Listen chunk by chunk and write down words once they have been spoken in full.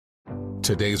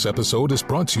Today's episode is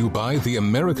brought to you by the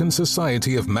American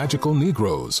Society of Magical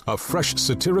Negroes, a fresh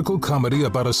satirical comedy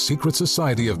about a secret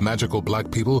society of magical black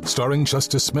people starring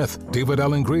Justice Smith, David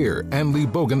Allen Greer, Ann Lee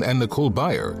Bogan, and Nicole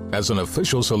Byer. As an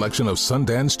official selection of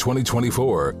Sundance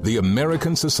 2024, the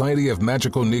American Society of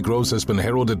Magical Negroes has been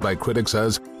heralded by critics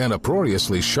as an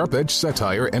uproariously sharp-edged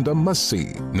satire and a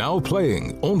must-see. Now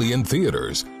playing only in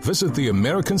theaters. Visit the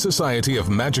American Society of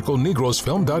Magical Negroes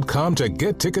Film.com to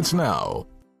get tickets now.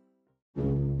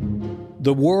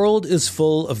 The world is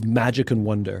full of magic and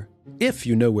wonder, if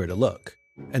you know where to look.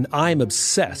 And I'm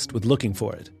obsessed with looking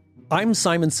for it. I'm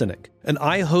Simon Sinek, and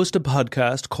I host a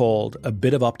podcast called A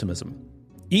Bit of Optimism.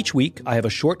 Each week, I have a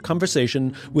short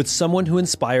conversation with someone who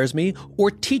inspires me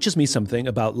or teaches me something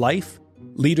about life,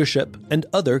 leadership, and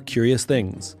other curious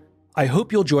things. I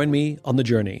hope you'll join me on the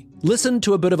journey. Listen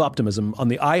to A Bit of Optimism on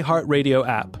the iHeartRadio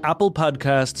app, Apple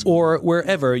Podcasts, or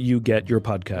wherever you get your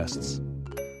podcasts.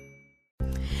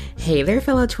 Hey there,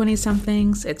 fellow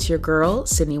 20-somethings. It's your girl,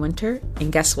 Sydney Winter.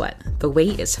 And guess what? The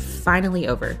wait is finally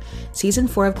over. Season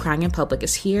 4 of Crying in Public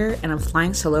is here, and I'm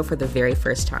flying solo for the very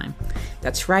first time.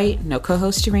 That's right, no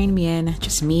co-host to rein me in,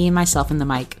 just me and myself and the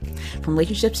mic. From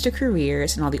relationships to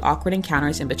careers and all the awkward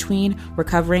encounters in between, we're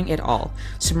covering it all.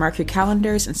 So mark your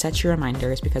calendars and set your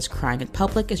reminders because Crying in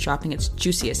Public is dropping its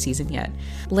juiciest season yet.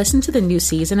 Listen to the new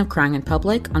season of Crying in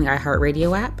Public on the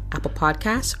iHeartRadio app, Apple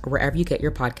Podcasts, or wherever you get your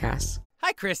podcasts.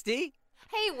 Hi, Christy.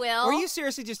 Hey, Will. Were you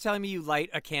seriously just telling me you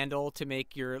light a candle to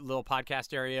make your little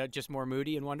podcast area just more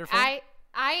moody and wonderful? I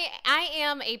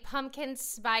am a pumpkin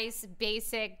spice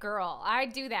basic girl. I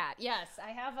do that. Yes, I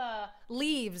have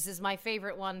Leaves is my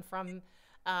favorite one from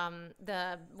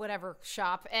the whatever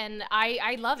shop, and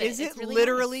I love it. Is it really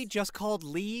literally nice. just called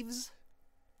Leaves?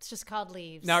 It's just called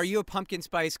Leaves. Now, are you a pumpkin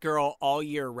spice girl all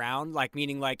year round? Like,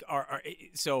 meaning, like, are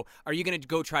you going to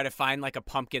go try to find, like, a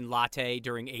pumpkin latte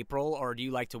during April, or do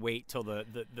you like to wait till the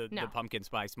pumpkin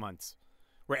spice months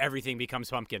where everything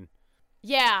becomes pumpkin?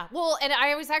 Yeah, well, and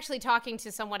I was actually talking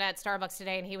to someone at Starbucks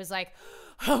today, and he was like,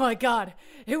 oh, my God,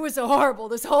 it was so horrible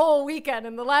this whole weekend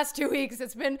and the last 2 weeks.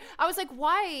 It's been, I was like,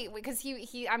 why? Because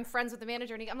I'm friends with the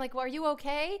manager, and I'm like, well, are you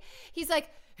okay? He's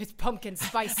like, it's pumpkin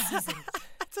spice season.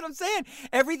 That's what I'm saying.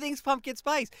 Everything's pumpkin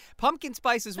spice. Pumpkin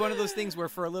spice is one of those things where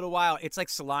for a little while, it's like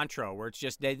cilantro, where it's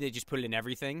just, they just put it in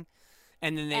everything.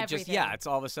 And then they it's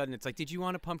all of a sudden, it's like, did you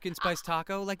want a pumpkin spice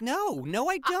taco? Like, no,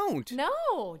 I don't.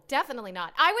 No, definitely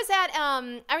not. I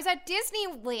was at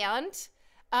Disneyland,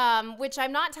 which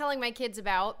I'm not telling my kids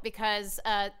about because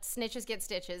snitches get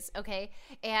stitches, okay?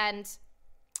 And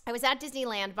I was at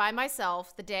Disneyland by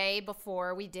myself the day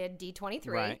before we did D23.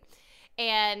 Right.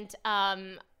 And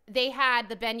they had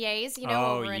the beignets,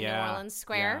 over in New Orleans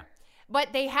Square. Yeah.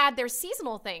 But they had their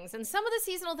seasonal things. And some of the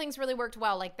seasonal things really worked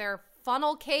well, like their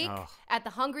funnel cake at the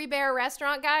Hungry Bear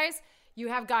restaurant, guys. You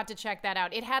have got to check that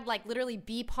out. It had like literally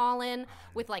bee pollen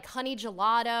with like honey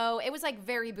gelato. It was like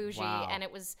very bougie and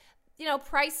it was,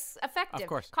 price effective, of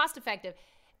course. Cost effective.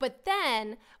 But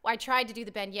then I tried to do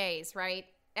the beignets, right?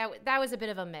 That was a bit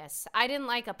of a miss. I didn't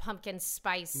like a pumpkin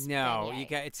spice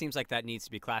beignet. It seems like that needs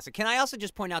to be classic. Can I also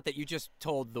just point out that you just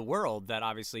told the world that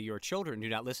obviously your children do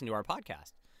not listen to our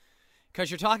podcast?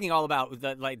 Because you're talking all about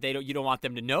you don't want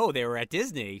them to know they were at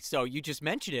Disney, so you just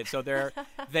mentioned it. So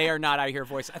they are not out of your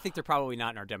voice. I think they're probably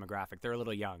not in our demographic. They're a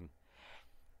little young.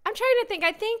 I'm trying to think.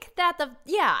 I think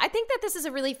that this is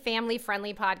a really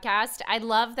family-friendly podcast. I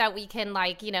love that we can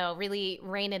really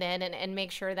rein it in and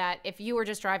make sure that if you were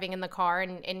just driving in the car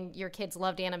and your kids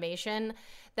loved animation,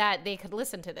 that they could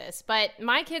listen to this. But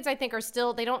my kids, I think,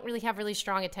 they don't really have really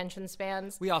strong attention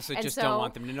spans. We also don't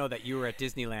want them to know that you were at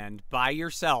Disneyland by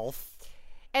yourself.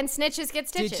 And snitches get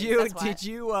stitches. Did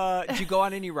you go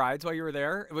on any rides while you were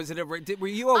there? Were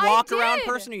you a walk-around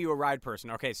person or you a ride person?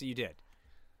 Okay, so you did.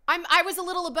 I was a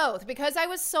little of both because I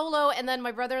was solo and then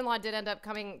my brother-in-law did end up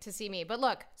coming to see me. But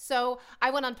look, so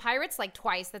I went on Pirates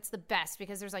twice. That's the best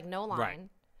because there's no line. Right.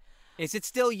 Is it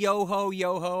still Yo Ho,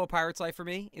 Yo Ho, A Pirate's Life for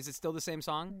Me? Is it still the same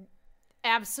song?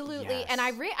 Absolutely. Yes. And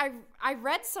I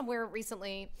read somewhere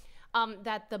recently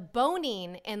that the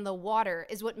boning in the water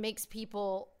is what makes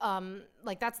people,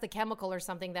 that's the chemical or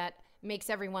something that makes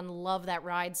everyone love that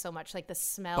ride so much, like the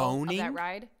smell of that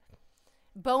ride.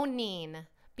 Boning.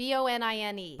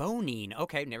 Bonine. Boning.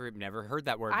 Okay, never heard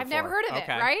that word before. I've never heard of it,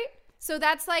 right? So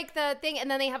that's like the thing. And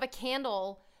then they have a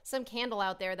candle, some candle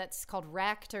out there that's called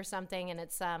Wrecked or something. And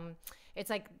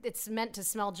it's meant to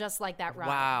smell just like that ride.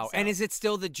 Wow. So, and is it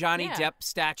still the Johnny Depp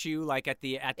statue? Like at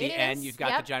the end, you've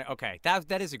got the Johnny. Okay,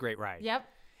 that is a great ride. Yep.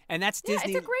 And that's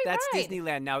Disney. It's a great that's ride.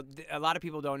 Disneyland. Now, a lot of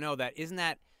people don't know that. Isn't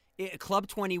that Club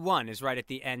 21 is right at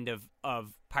the end of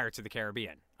Pirates of the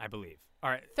Caribbean, I believe. All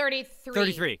right. 33.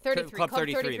 33. 33. Club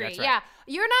 33. That's right. Yeah.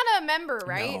 You're not a member,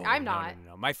 right? No, I'm not.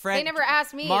 No. My friend. They never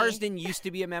asked me. Marsden used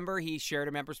to be a member. He shared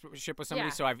a membership with somebody,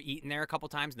 Yeah. so I've eaten there a couple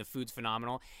times, and the food's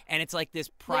phenomenal. And it's like this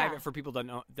private, for people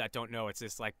that don't know, it's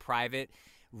this like private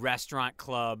restaurant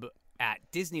club at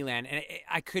Disneyland. And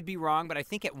I could be wrong, but I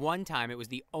think at one time it was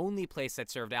the only place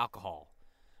that served alcohol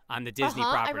on the Disney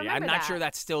property. I'm not sure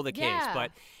that's still the case,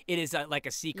 but it is like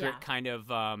a secret kind of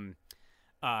cool.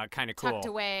 Tucked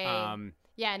away.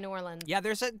 Yeah, New Orleans. Yeah,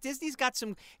 Disney's got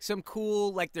some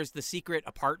cool, like there's the secret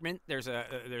apartment. There's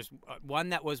one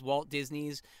that was Walt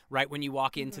Disney's right when you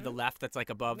walk into the left. That's like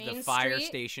above the fire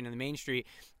station in the main street.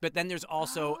 But then there's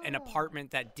also an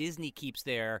apartment that Disney keeps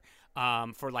there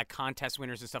for like contest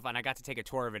winners and stuff. And I got to take a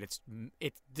tour of it.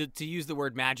 It's to use the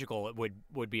word magical, it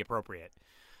would be appropriate.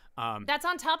 That's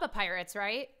on top of Pirates,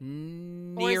 right?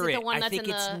 Near it. I think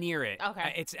it's near it.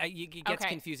 Okay. It gets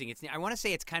confusing. I want to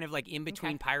say it's kind of like in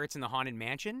between Pirates and the Haunted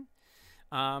Mansion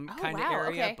kind of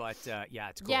area. Okay. But yeah,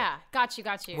 it's cool. Yeah, got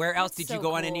you. Where else? Did you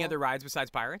go on any other rides besides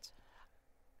Pirates?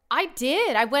 I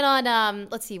did. I went on,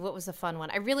 let's see, what was the fun one?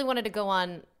 I really wanted to go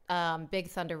on Big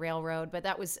Thunder Railroad, but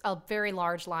that was a very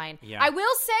large line. Yeah. I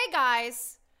will say,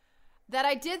 guys, that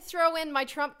I did throw in my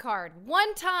trump card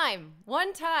one time.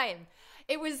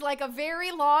 It was like a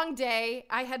very long day.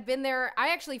 I had been there. I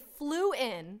actually flew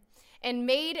in and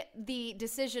made the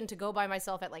decision to go by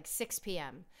myself at like 6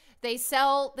 p.m. They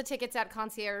sell the tickets at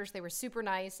concierge. They were super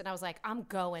nice. And I was like, I'm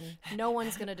going. No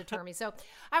one's going to deter me. So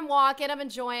I'm walking. I'm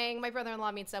enjoying. My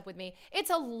brother-in-law meets up with me.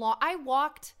 I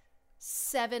walked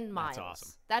 7 miles. That's awesome.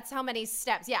 That's how many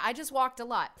steps. Yeah, I just walked a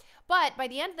lot. But by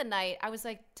the end of the night, I was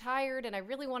like tired and I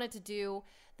really wanted to do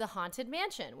the Haunted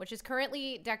Mansion, which is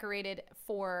currently decorated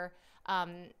for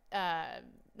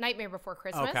Nightmare Before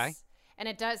Christmas. Okay. And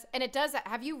it does.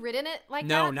 Have you ridden it like that?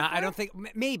 No, before? I don't think.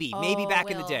 Maybe back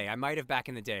in the day. I might have back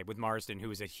in the day with Marsden, who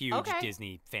was a huge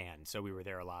Disney fan, so we were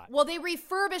there a lot. Well, they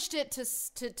refurbished it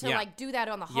to like do that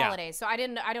on the holidays. So I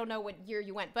don't know what year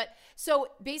you went, but so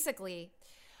basically,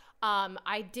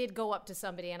 I did go up to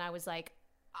somebody and I was like,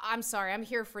 I'm sorry, I'm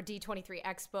here for D23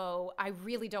 Expo. I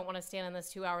really don't want to stand in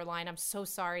this 2-hour line. I'm so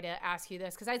sorry to ask you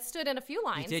this because I stood in a few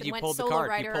lines. You did. And You went pulled the solo card.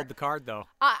 rider. You pulled the card, though.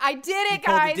 I did it, you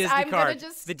pulled guys. the Disney I'm card. gonna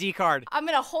just the D card. I'm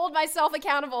gonna hold myself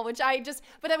accountable, but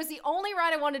that was the only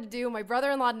ride I wanted to do. My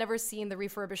brother-in-law had never seen the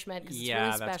refurbishment because it's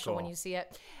really special when you see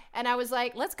it. And I was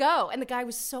like, let's go. And the guy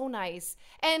was so nice.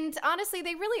 And honestly,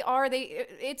 they really are.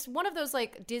 It's one of those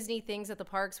like Disney things at the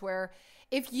parks where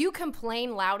if you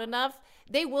complain loud enough,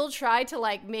 they will try to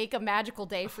like make a magical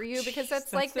day for you because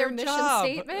that's like their mission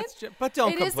statement. But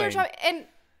don't complain. It is their job.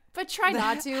 But try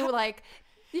not to. Like,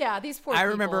 yeah, these poor people. I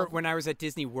remember when I was at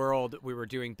Disney World, we were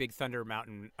doing Big Thunder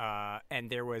Mountain, and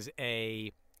there was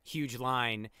a huge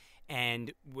line,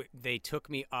 and they took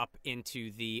me up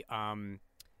into the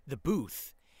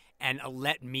booth and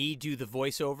let me do the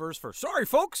voiceovers for "Sorry,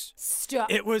 folks."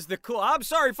 Stop. It was I'm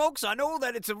sorry, folks. I know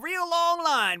that it's a real long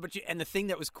line, but and the thing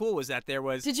that was cool was that there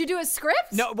was. Did you do a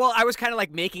script? No, well, I was kind of like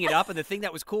making it up, and the thing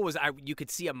that was cool was you could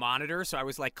see a monitor, so I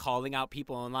was like calling out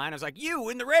people in line. I was like, "You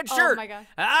in the red shirt? Oh my god!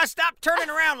 Stop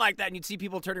turning around like that!" And you'd see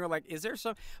people turning around like, "Is there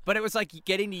some?" But it was like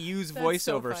getting to use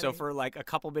voiceover. So for like a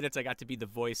couple minutes, I got to be the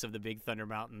voice of the Big Thunder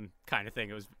Mountain kind of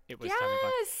thing. It was yes. kind of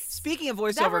fun. Speaking of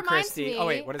voiceover, Christy. Oh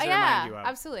wait, what does it remind you of?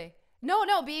 Absolutely.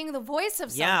 No, being the voice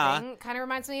of something kind of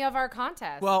reminds me of our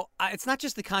contest. Well, it's not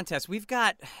just the contest. We've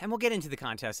got, and we'll get into the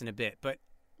contest in a bit, but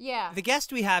the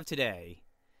guest we have today,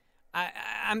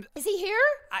 is he here?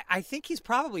 I think he's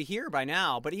probably here by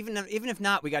now, but even if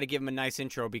not, we got to give him a nice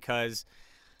intro because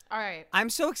all right. I'm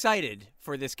so excited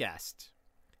for this guest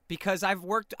because I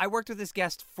worked with this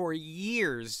guest for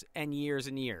years and years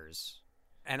and years,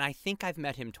 and I think I've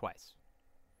met him twice.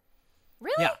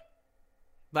 Really? Yeah.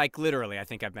 Like, literally, I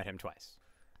think I've met him twice.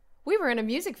 We were in a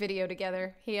music video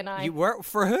together, he and I. You were?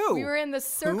 For who? We were in the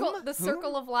Circle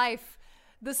of Life.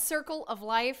 The Circle of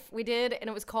Life we did, and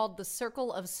it was called The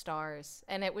Circle of Stars.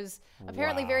 And it was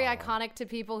apparently very iconic to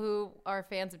people who are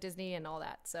fans of Disney and all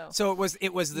that. So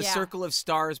it was the Circle of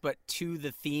Stars, but to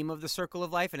the theme of the Circle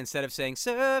of Life. And instead of saying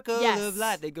Circle of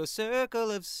Light, they'd go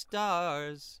Circle of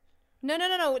Stars.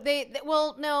 No.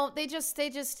 They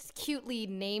just cutely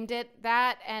named it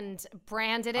that and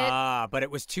branded it. But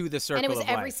it was to the Circle of Life. And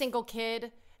it was every single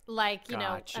kid, like, you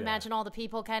know, imagine all the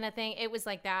people kind of thing. It was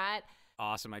like that.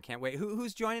 Awesome. I can't wait.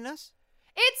 Who's joining us?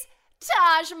 It's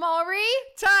Tahj Mowry.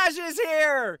 Tahj is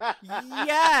here.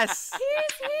 Yes.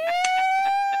 He's here.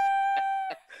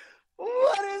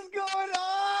 What is going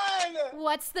on?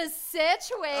 What's the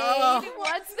sitch, Wade?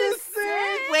 What's the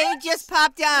sitch? Wade just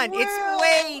popped on. It's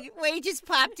Wade. Wade just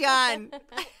popped on.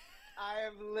 I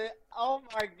am oh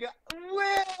my God.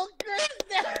 Will,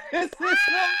 this is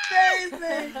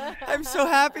amazing. I'm so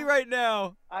happy right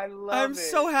now. I love it. I'm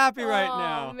so happy right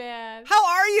now. Oh, man. How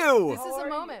are you? This is a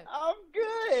moment. I'm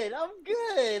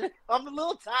good. I'm a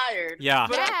little tired. Yeah.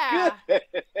 But Yeah. I'm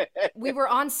good. We were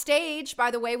on stage,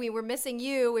 by the way. We were missing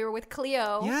you. We were with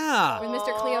Cleo. Yeah. With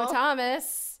Mr. Cleo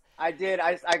Thomas. I did.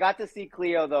 I got to see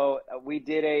Cleo, though. We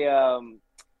did a,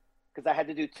 because I had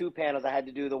to do 2 panels. I had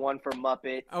to do the one for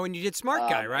Muppet. Oh, and you did Smart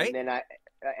Guy, right?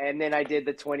 And then I did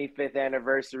the 25th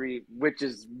anniversary, which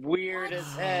is weird as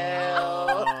hell.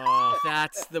 Oh,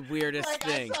 that's the weirdest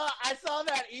thing. I saw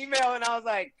that email and I was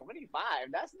like, 25?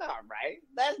 That's not right.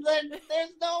 There's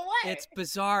no way. It's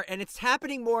bizarre, and it's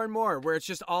happening more and more, where it's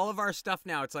just all of our stuff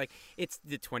now. It's like, it's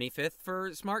the 25th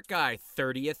for Smart Guy,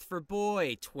 30th for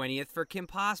Boy, 20th for Kim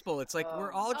Possible. It's like,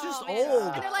 we're all just man.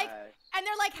 old. And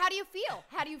they're like, how do you feel?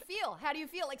 How do you feel? How do you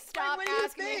feel? Like, stop what do you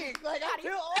asking me. think? Like, I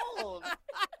feel old.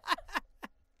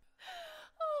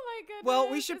 Oh, my goodness. Well,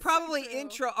 we should It's probably so true.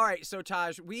 intro. All right, so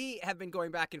Tahj, we have been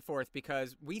going back and forth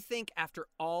because we think after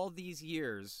all these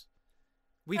years,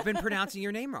 we've been pronouncing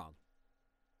your name wrong.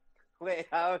 Wait,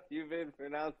 how have you been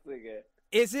pronouncing it?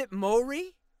 Is it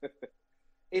Mowry?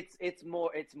 It's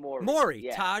Mowry. Mowry,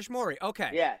 Yeah. Tahj Mowry. Okay.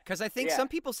 Yeah. Because I think Yeah. some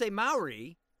people say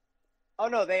Mowry. Oh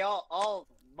no, they all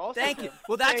most. Thank of you. them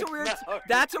Well, that's say what we were. Mowry.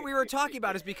 That's what we were talking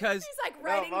about. Is because He's like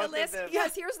writing most the of list. them-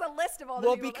 Yes, here's the list of all the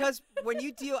well, people. because when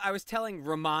you deal, I was telling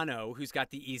Romano, who's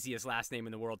got the easiest last name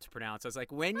in the world to pronounce. I was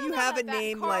like, when you have a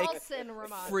name like Carlson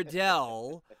Romano.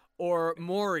 Friedel or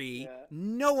Maury, Yeah.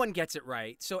 no one gets it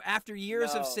right. So after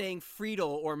years of No. saying Friedel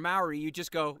or Mowry, you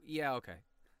just go, yeah, okay.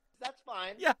 That's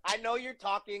fine. Yeah. I know you're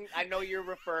talking. I know you're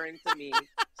referring to me,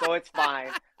 so it's fine.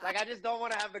 Like I just don't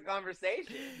want to have the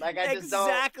conversation. Like I just don't.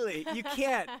 Exactly. You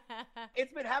can't.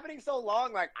 It's been happening so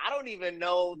long. Like I don't even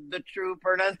know the true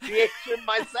pronunciation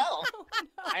myself.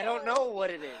 I don't know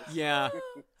what it is. Yeah.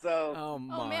 So Oh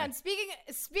my. Oh man, speaking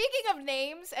of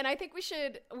names, and I think we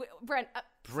should Brent.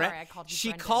 Brent, Sorry, I called you she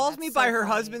Brendan. calls That's me so by her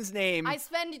funny. husband's name I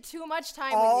spend too much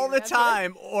time all with you. the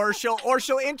time, or she'll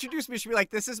introduce me. She'll be like,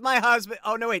 "This is my husband."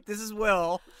 Oh no, wait, this is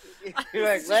Will. you're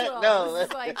like, This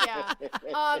is like, yeah.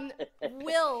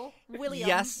 William.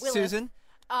 Yes, Willis. Susan.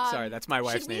 Sorry, that's my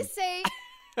wife's should name. we say?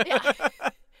 Yeah.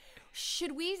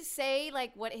 Should we say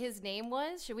like what his name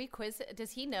was? Should we quiz?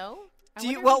 Does he know? I Do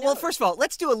you, wonder if well, he well, knows. first of all,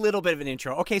 let's do a little bit of an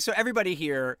intro. Okay, so everybody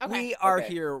here, Okay. we are Okay.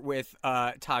 here with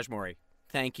Tahj Mowry.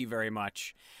 Thank you very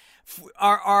much.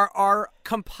 Our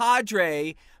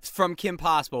compadre from Kim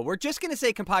Possible. We're just going to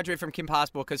say compadre from Kim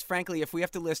Possible because, frankly, if we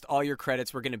have to list all your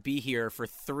credits, we're going to be here for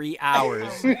 3 hours.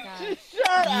 Oh my gosh.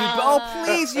 Oh,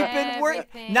 please, you've been working.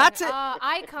 Everything. Not to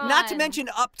Icon. not to mention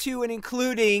up to and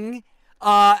including.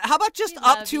 How about just We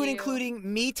up love to and you.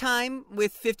 including me time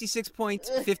with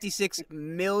 56.56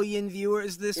 million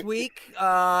viewers this week.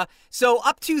 So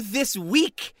up to this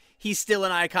week, he's still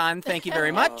an icon. Thank you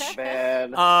very much. oh,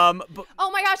 man. But,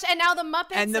 Oh my gosh! And now the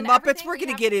Muppets. and the Muppets, everything we're we going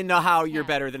to have- get into how you're Yeah.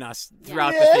 better than us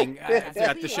throughout the thing,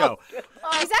 throughout the show.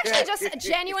 He's actually just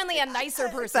genuinely a nicer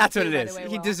person. That's what too, it by is. the way,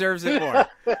 He Will. deserves it more.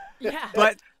 Yeah.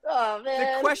 But oh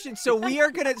man. the question, so we are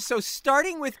going to, so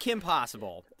starting with Kim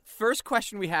Possible, first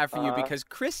question we have for you, because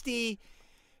Christy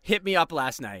hit me up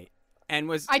last night and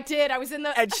was, I did. I was in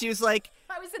the. and she was like,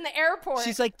 I was in the airport.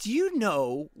 she's like, do you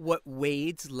know what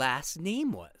Wade's last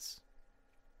name was?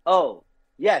 Oh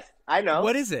yes, I know.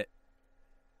 What is it?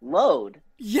 Load?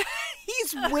 Yeah,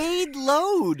 he's Wade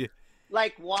Load.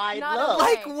 Like wide Not load?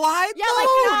 okay. Like, why? Yeah, like,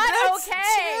 not That's okay.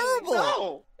 terrible.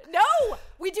 No, No,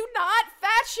 we do not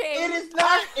fat shame. it is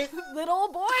not. It, little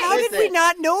boy. How did we Listen.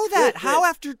 not know that? Listen. How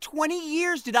after 20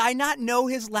 years did I not know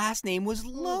his last name was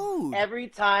Load? every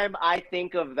time I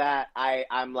think of that,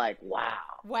 I'm like, wow.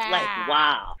 Wow. Like,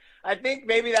 wow. I think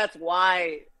maybe that's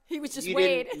why He was just you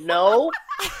Wade. didn't know.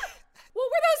 Well,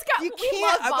 we're those guys. You We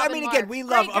can't. love Bob I and mean, Mark. again, we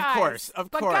love, Great of guys. course,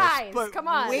 But guys, come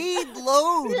on. Wade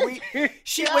Load.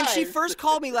 She when she Guys. first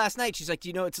called me last night, she's like, "Do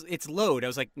you know it's Load?" I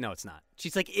was like, "No, it's not."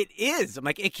 She's like, "It is." I'm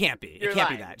like, "It can't be. You're it can't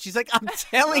be lying. that." She's like, "I'm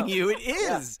telling you, it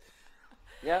is."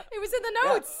 Yeah. It was in the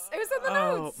notes. It was in the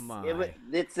Oh notes.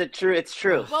 my! It's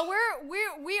true. Well,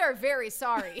 we are very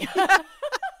sorry.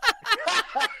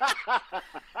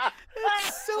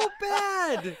 It's so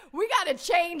bad. We got to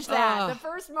change that. Ugh. The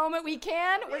first moment we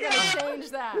can, we're going to change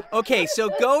that. Okay, so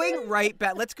going right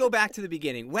back, let's go back to the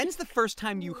beginning. When's the first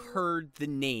time you heard the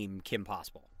name Kim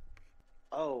Possible?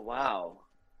 Oh wow.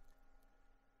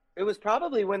 It was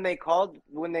probably when they called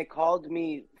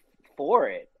me for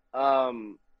it.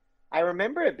 I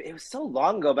remember it was so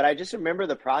long ago, but I just remember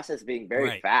the process being very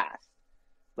Right. fast.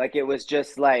 Like it was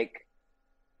just like,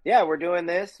 yeah, we're doing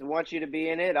this. We want you to be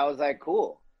in it. I was like,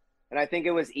 cool. And I think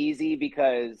it was easy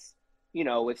because, you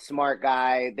know, with Smart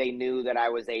Guy, they knew that I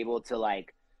was able to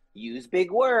like use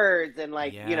big words and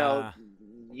like, you know,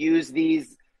 use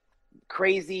these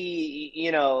crazy,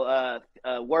 you know,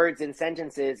 words and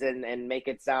sentences and make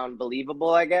it sound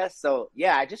believable, I guess. So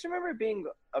yeah, I just remember it being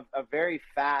a very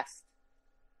fast,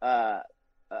 a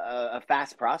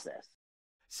fast process.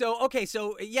 So, okay,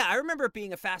 so yeah, I remember it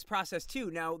being a fast process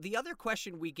too. Now, the other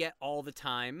question we get all the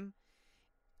time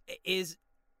is,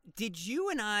 did you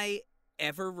and I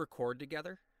ever record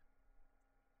together?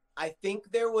 I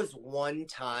think there was one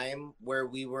time where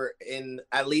we were in,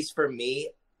 at least for me,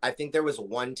 I think there was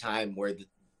one time where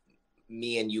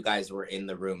me and you guys were in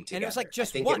the room together. And it was like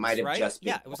just I think once, it might have right? just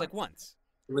been it was like once.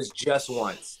 It was just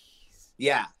once.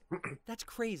 Yeah. That's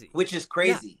crazy. Which is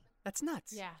crazy. Yeah, that's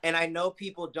nuts. Yeah. And I know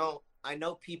people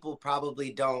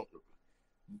probably don't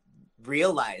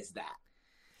realize that.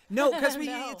 No, because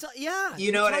No.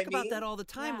 You know what I talk about mean? that all the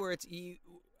time, Yeah. where it's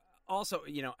also,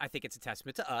 you know, I think it's a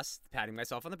testament to us, patting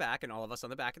myself on the back and all of us on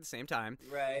the back at the same time.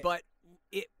 Right. But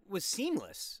it was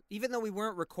seamless. Even though we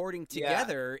weren't recording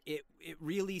together, it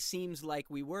really seems like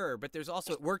we were. But there's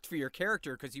also, it worked for your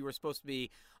character because you were supposed to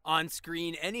be on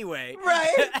screen anyway.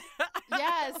 Right.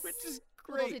 Yes. Which is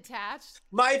A little great. detached.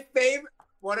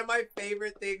 One of my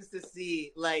favorite things to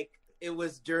see, like, it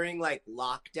was during like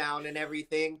lockdown and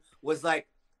everything, was like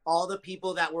all the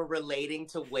people that were relating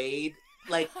to Wade,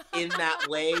 like in that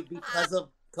way because of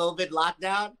COVID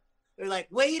lockdown. They're like,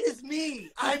 Wade is me.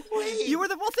 I'm Wade. You were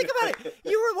think about it.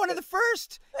 You were one of the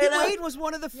first. And Wade was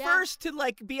one of the first to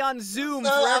like be on Zoom So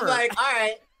forever. I'm like, all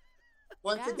right.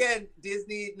 Once Yeah. again,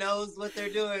 Disney knows what they're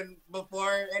doing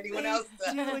before anyone else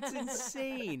does. Dude, it's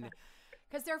insane.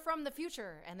 Because they're from the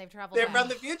future and they've traveled They're back. from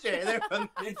the future. They're from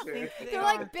the future. They're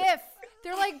like Biff.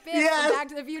 They're like Biff Yes. from Back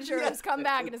to the Future who's come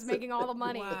back and is making all the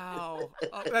money. Wow.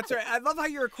 Oh, that's right. I love how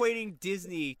you're equating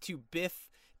Disney to Biff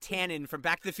Tannen from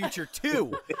Back to the Future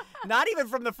 2. Not even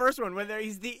from the first one, when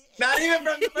he's the... Not even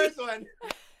from the first one.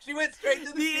 She went straight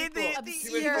to the The sequel. She went evil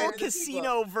straight to the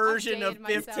casino version of Updated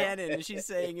Biff myself. Tannen, she's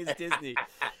saying is Disney.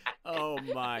 Oh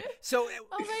my! So,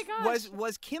 Oh my gosh.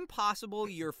 was Kim Possible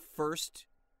your first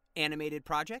animated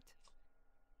project?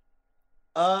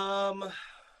 I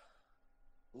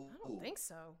don't think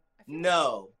so. I feel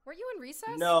No. like- Were you in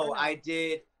Recess? No, Or I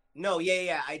did. No,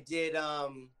 yeah. I did.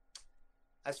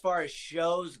 As far as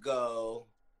shows go,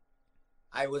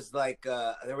 I was like,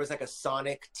 there was like a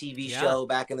Sonic TV show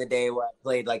back in the day where I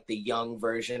played like the young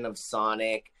version of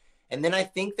Sonic. And then I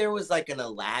think there was like an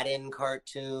Aladdin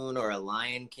cartoon or a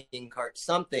Lion King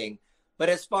something. But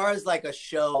as far as like a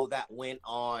show that went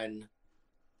on,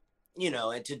 you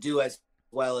know, and to do as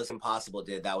well as Impossible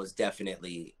did, that was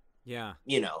definitely,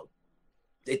 you know,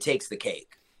 it takes the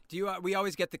cake. Do you? We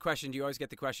always get the question. Do you always get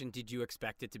the question? Did you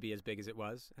expect it to be as big as it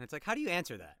was? And it's like, how do you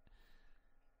answer that?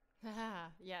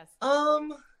 Yes. I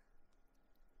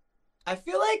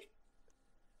feel like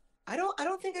I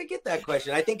don't think I get that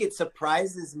question. I think it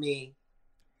surprises me.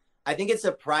 I think it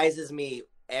surprises me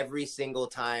every single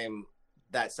time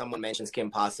that someone mentions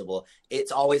Kim Possible.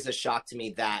 It's always a shock to me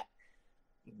that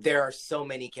there are so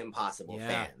many Kim Possible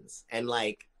fans. And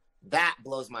like that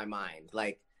blows my mind.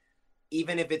 Like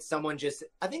even if it's someone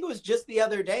I think it was just the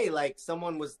other day, like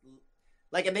someone was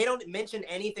like, and they don't mention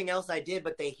anything else I did,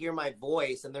 but they hear my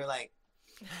voice and they're like,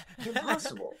 Kim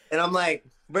Possible. And I'm like,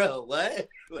 bro, what?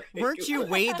 Weren't you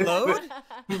Wade Load?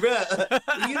 Bro,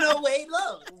 you know Wade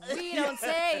Lowe. We don't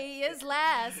say his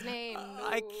last name.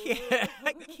 I can't.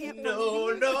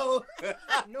 No. No.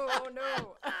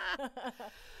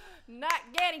 Not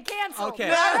getting canceled. Okay.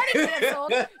 You're already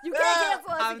canceled. You can't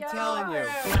cancel us I'm again. telling you.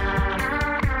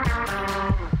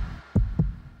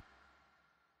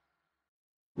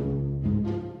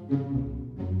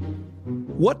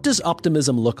 What does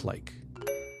optimism look like?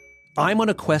 I'm on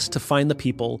a quest to find the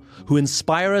people who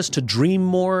inspire us to dream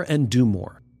more and do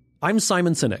more. I'm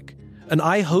Simon Sinek, and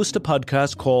I host a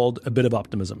podcast called A Bit of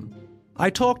Optimism. I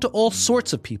talk to all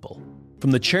sorts of people,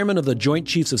 from the chairman of the Joint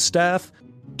Chiefs of Staff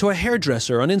to a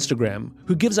hairdresser on Instagram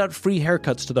who gives out free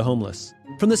haircuts to the homeless,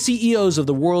 from the CEOs of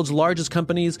the world's largest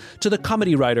companies to the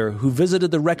comedy writer who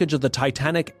visited the wreckage of the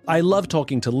Titanic. I love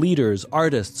talking to leaders,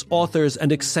 artists, authors,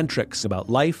 and eccentrics about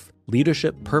life,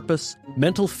 leadership, purpose,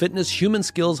 mental fitness, human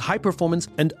skills, high performance,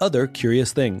 and other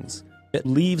curious things. It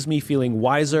leaves me feeling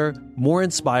wiser, more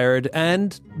inspired,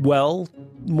 and, well,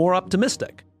 more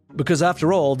optimistic. Because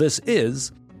after all, this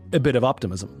is a bit of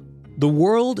optimism. The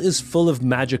world is full of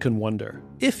magic and wonder,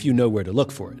 if you know where to look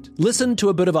for it. Listen to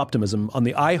A Bit of Optimism on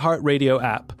the iHeartRadio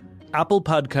app, Apple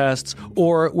Podcasts,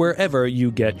 or wherever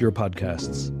you get your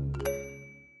podcasts.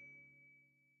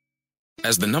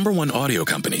 As the #1 audio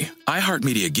company,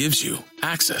 iHeartMedia gives you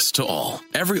access to all.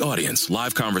 Every audience,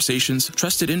 live conversations,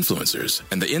 trusted influencers,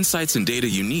 and the insights and data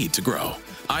you need to grow.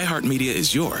 iHeartMedia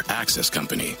is your access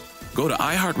company. Go to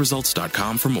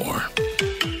iHeartResults.com for more.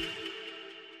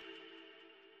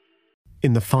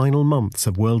 In the final months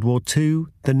of World War II,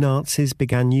 the Nazis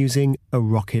began using a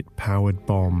rocket-powered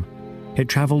bomb. It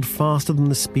travelled faster than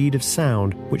the speed of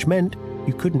sound, which meant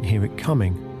you couldn't hear it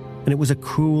coming. And it was a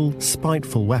cruel,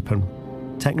 spiteful weapon.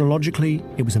 Technologically,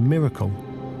 it was a miracle.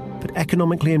 But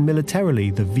economically and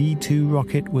militarily, the V-2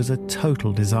 rocket was a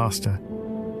total disaster.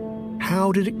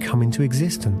 How did it come into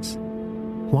existence?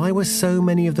 Why were so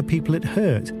many of the people it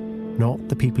hurt not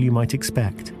the people you might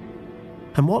expect?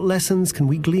 And what lessons can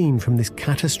we glean from this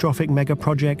catastrophic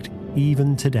mega-project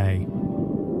even today?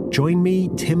 Join me,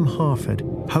 Tim Harford,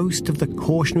 host of the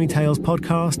Cautionary Tales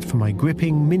podcast, for my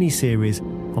gripping mini-series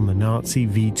on the Nazi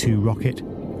V-2 rocket,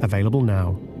 available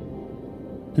now.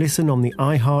 Listen on the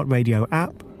iHeartRadio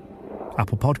app,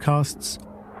 Apple Podcasts,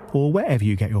 or wherever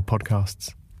you get your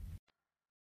podcasts.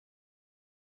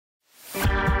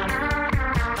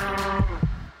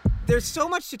 There's so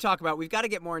much to talk about. We've got to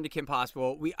get more into Kim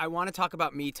Possible. I want to talk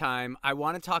about Me Time. I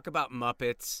want to talk about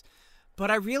Muppets.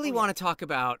 But I really want to talk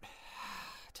about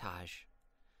Tahj.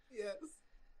 Yes.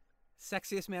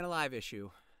 Sexiest Man Alive issue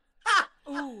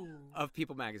of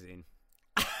People magazine.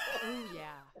 Ooh,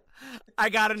 yeah. I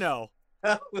got to know.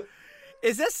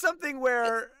 Is this something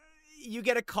where you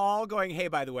get a call going, hey,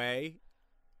 by the way,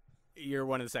 you're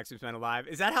one of the sexiest men alive?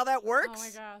 Is that how that works? Oh, my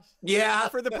gosh. Yeah.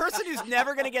 For the person who's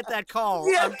never going to get that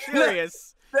call, Yeah. I'm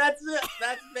curious. That's it.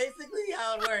 That's basically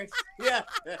how it works. Yeah.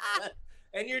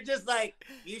 And you're just like,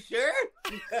 you sure?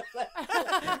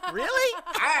 Really?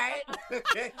 All right.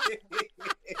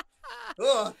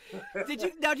 Cool. Do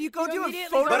you go do a immediately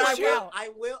photo But go shoot?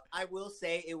 I will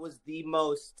say it was the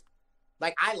most,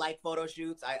 like, I like photo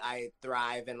shoots. I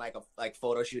thrive in like a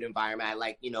photo shoot environment. I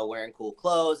like, wearing cool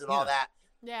clothes and all that.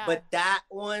 Yeah. But that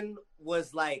one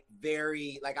was like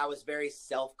I was very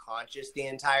self-conscious the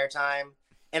entire time.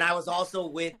 And I was also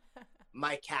with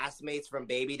my castmates from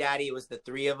Baby Daddy. It was the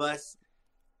three of us.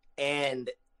 And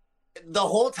the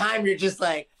whole time you're just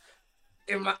like,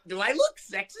 do I look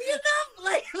sexy enough?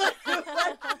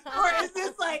 Or is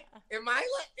this like,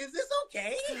 is this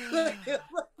okay?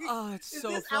 Oh, it's is so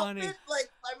this funny. outfit,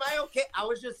 am I okay? I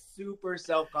was just super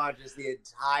self-conscious the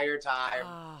entire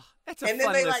time. That's a And then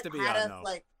fun they list to be had on,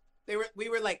 us though. we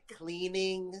were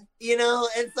cleaning,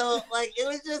 and so it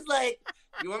was just like,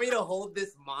 you want me to hold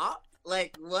this mop?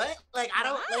 Like what? I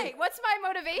don't Right. What's my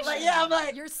motivation? yeah, I'm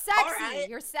like, you're sexy. right.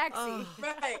 You're sexy.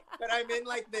 right. But I'm in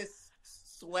this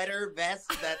sweater vest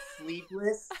that's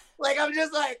sleeveless. I'm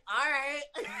just like, all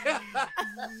right.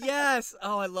 Yes.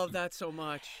 Oh, I love that so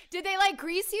much. Did they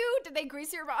grease you? Did they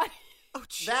grease your body? Oh,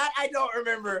 gee. That I don't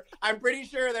remember. I'm pretty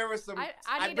sure there was some.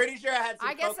 I'm pretty sure I had some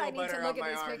I guess cocoa I need butter to look on at my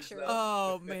these arms, pictures. though.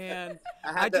 Oh, man.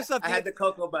 I had the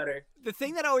cocoa butter. The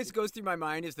thing that always goes through my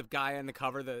mind is the guy on the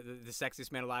cover, the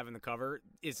sexiest man alive on the cover,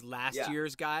 is last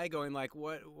year's guy going like,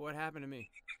 what happened to me?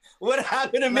 What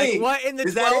happened to me? What in the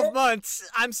Is that 12 it? months?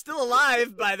 I'm still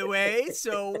alive, by the way.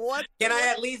 So what? Can I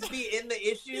at least be in the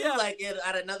issue, Yeah.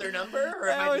 at another number, or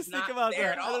am I I always just think not about there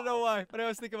that. at all? I don't know why, but I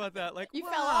always think about that. Like, You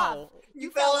wow. fell off.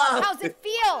 You fell off. How's it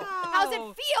feel? How's it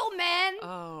feel, man?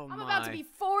 Oh, I'm about to be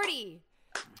 40.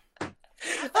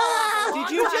 Did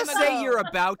you just say you're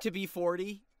about to be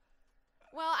 40?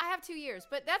 Well, I have 2 years,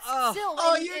 but that's Oh. still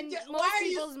in most why are you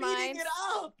people's speeding minds. it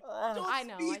up? Don't I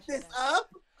know, I speed this shouldn't. up.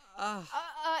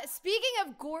 Speaking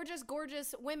of gorgeous,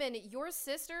 gorgeous women, your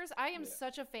sisters, I am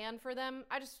such a fan for them.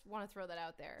 I just want to throw that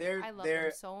out there. I love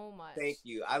them so much. Thank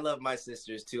you. I love my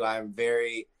sisters too.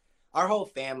 Our whole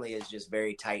family is just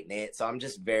very tight knit. So I'm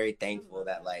just very thankful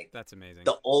that That's amazing.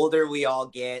 the older we all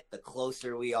get, the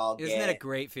closer we all get. Isn't that a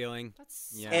great feeling?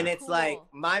 That's Yeah. so And it's cool. like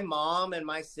my mom and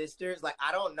my sisters,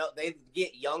 I don't know, they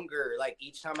get younger.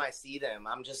 Each time I see them,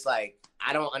 I'm just like,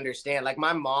 I don't understand.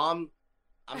 My mom,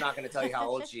 I'm not going to tell you how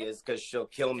old she is because she'll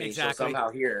kill me. Exactly. She'll somehow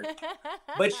hear.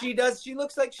 But she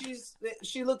looks like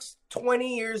she looks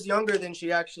 20 years younger than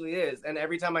she actually is. And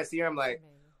every time I see her, I'm like,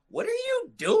 what are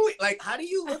you doing? How do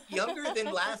you look younger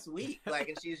than last week?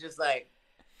 And she's just like,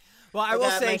 well, I I will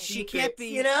got my say she can't secrets, be,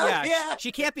 Yeah.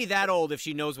 she can't be that old if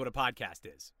she knows what a podcast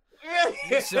is.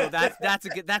 So that's a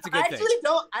good I thing. actually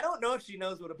I don't know if she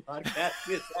knows what a podcast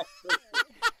is. Actually.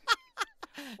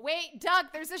 Wait, Doug,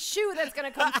 there's a shoe that's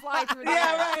going to come fly through the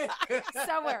Yeah, air right.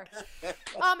 somewhere.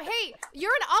 Hey,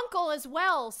 you're an uncle as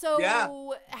well. So Yeah.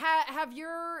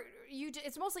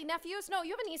 it's mostly nephews? No,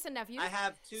 you have a niece and nephew. I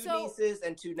have two nieces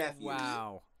and two nephews.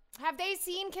 Wow. Have they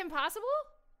seen Kim Possible?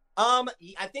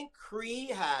 I think Cree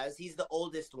has. He's the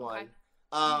oldest one. Okay.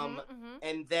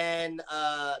 And then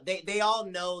they all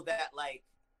know that like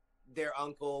their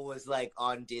uncle was like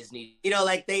on Disney, you know,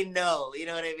 like they know, you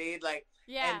know what I mean? Like,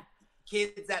 Yeah. And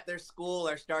kids at their school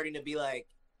are starting to be like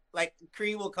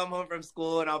Cree will come home from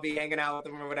school and I'll be hanging out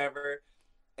with him or whatever.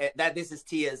 And this is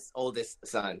Tia's oldest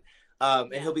son.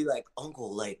 And he'll be like,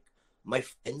 Uncle, like, my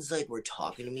friends like were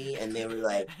talking to me and they were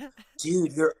like,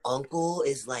 dude, your uncle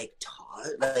is like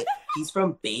Tahj, like he's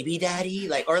from Baby Daddy,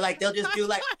 like, or like they'll just do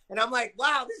like, and I'm like,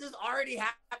 wow, this is already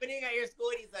happening at your school.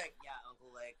 And he's like, yeah, Uncle,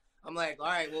 like, I'm like, all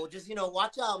right, well, just, you know,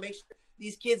 watch out, make sure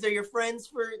these kids are your friends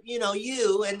for, you know,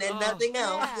 you and then nothing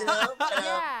else, you know?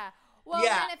 Yeah. Well,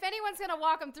 then if anyone's going to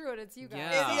walk them through it, it's you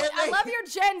guys. Yeah. I love your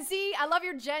Gen Z. I love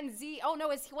your Gen Z. Oh, no,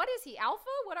 what is he, Alpha?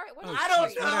 I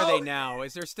don't know. What are they now?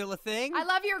 Is there still a thing? I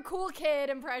love your cool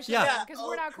kid impression. Yeah. Because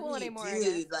we're not cool anymore.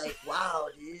 Dude, like, wow,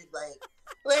 dude, like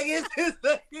it's just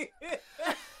like...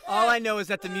 All I know is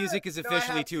that the music is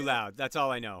officially too loud. That's all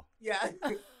I know. Yeah.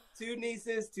 2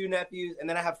 nieces, 2 nephews, and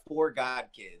then I have 4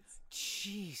 godkids.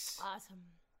 Jeez. Awesome.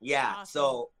 Yeah, Awesome.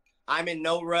 so I'm in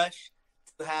no rush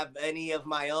to have any of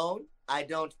my own. I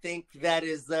don't think that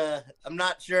is, I'm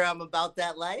not sure I'm about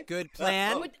that life. Good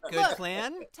plan. Good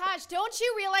plan. Tahj, don't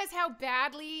you realize how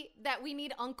badly that we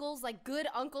need uncles, like good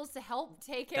uncles to help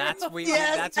take care That's of what we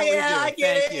us? do. I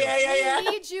get Thank it. you. Yeah. We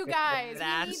need you guys. We need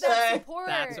That's that support.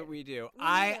 That's what we do.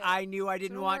 I knew I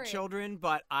didn't want children,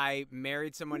 but I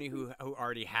married someone who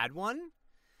already had one.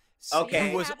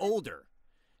 Okay. Who was older.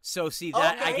 So see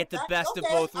that I get the best of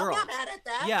both worlds. I'm not mad at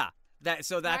that. Yeah.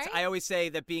 That's Right? I always say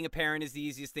that being a parent is the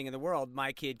easiest thing in the world.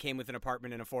 My kid came with an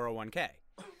apartment and a 401k.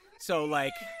 So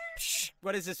like,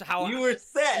 what is this? How you were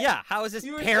set? Yeah. How is this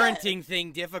parenting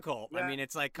thing difficult? Yeah. I mean,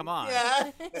 it's like, come on.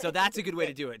 Yeah. So that's a good way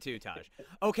to do it too, Tahj.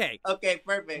 Okay. Okay.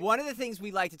 Perfect. One of the things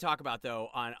we like to talk about though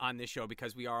on this show,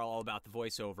 because we are all about the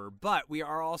voiceover, but we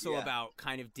are also about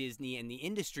kind of Disney and the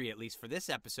industry, at least for this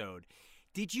episode.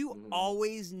 Did you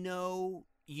always know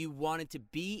you wanted to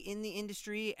be in the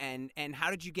industry, and how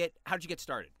did you get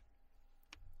started?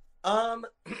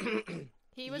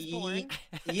 He was born.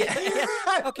 Yeah.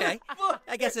 Okay.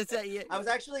 I guess it's I was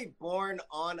actually born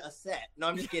on a set. No,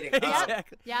 I'm just kidding.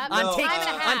 Exactly. Yeah. No,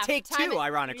 on take 2,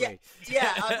 ironically.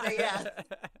 Yeah.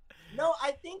 No,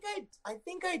 I think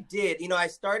I did. You know, I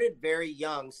started very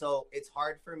young, so it's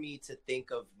hard for me to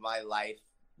think of my life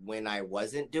when I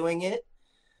wasn't doing it.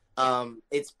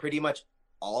 It's pretty much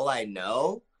all I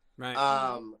know. Right.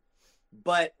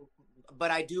 But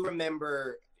I do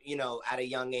remember, you know, at a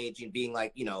young age and being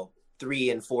like, you know,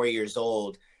 3 and 4 years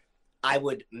old, I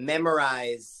would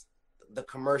memorize the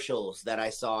commercials that I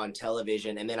saw on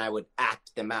television and then I would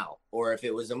act them out. Or if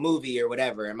it was a movie or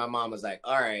whatever, and my mom was like,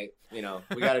 all right, you know,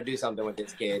 we got to do something with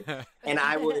this kid. And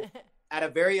I would, at a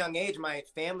very young age, my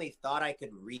family thought I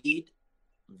could read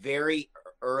very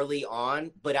early on,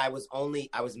 but I was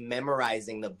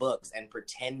memorizing the books and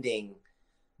pretending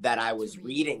that I was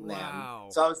reading them. Wow.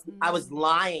 So I was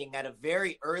lying at a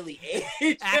very early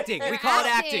age. Acting. We call it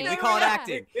acting. We call it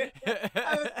acting.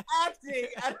 I was acting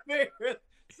at a very early.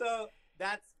 So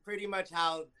that's pretty much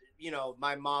how, you know,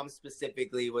 my mom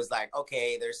specifically was like,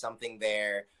 okay, there's something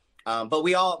there. But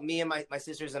me and my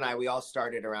sisters and I, we all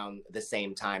started around the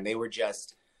same time.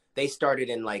 They started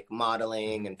in like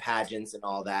modeling and pageants and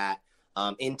all that.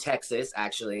 In Texas,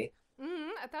 actually.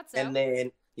 I thought so. And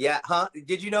then,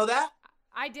 did you know that?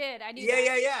 I did. I knew Yeah,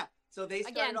 that. yeah. So they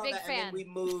started Again, all big that, fan. and then we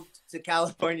moved to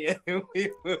California. And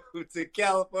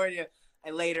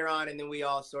later on, and then we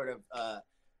all sort of,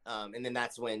 and then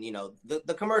that's when, you know,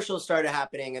 the commercials started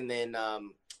happening, and then,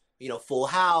 you know, Full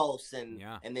House, and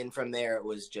then from there it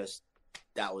was just,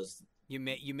 that was. You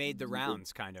made the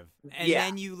rounds, kind of. And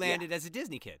then you landed as a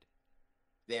Disney kid.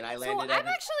 Then I landed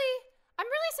I'm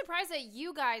really surprised that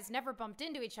you guys never bumped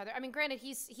into each other. I mean, granted,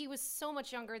 he was so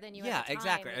much younger than you. At the time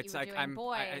exactly. That It's you were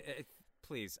like doing,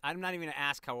 please, I'm not even gonna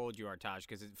ask how old you are, Tahj,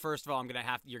 because first of all, you're gonna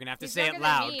have to He's say it younger than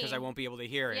loud me. because I won't be able to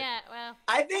hear it. Yeah, well.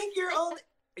 I think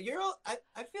I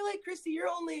feel like, Christy, you're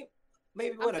only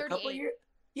maybe I'm a couple 38. years.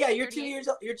 Yeah, you're 2 38. years.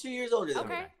 You're 2 years older than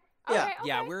me. Okay. Yeah. Okay.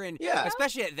 Yeah, we're in. Yeah.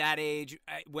 Especially at that age,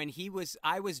 I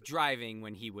was driving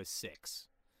when he was 6.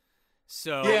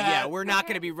 So we're not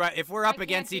going to be right. If we're up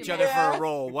against each other for a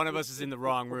role, one of us is in the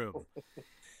wrong room.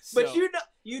 So. But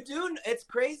you do. It's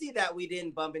crazy that we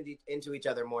didn't bump into each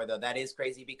other more, though. That is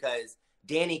crazy because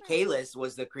Danny Kalis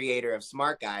was the creator of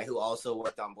Smart Guy, who also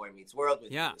worked on Boy Meets World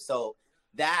with you. So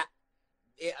I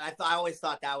always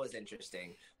thought that was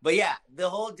interesting. But yeah, the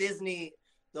whole Disney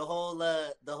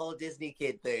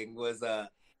kid thing was and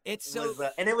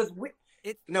it was.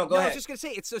 Go ahead. I was just gonna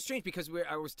say it's so strange because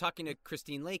I was talking to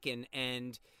Christine Lakin,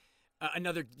 and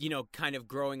another, kind of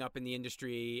growing up in the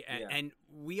industry, and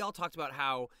we all talked about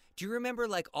how. Do you remember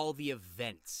like all the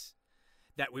events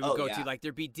that we would go to? Like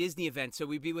there'd be Disney events, so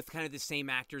we'd be with kind of the same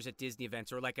actors at Disney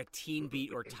events, or like a Teen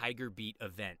Beat or Tiger Beat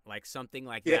event, like something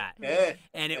like that.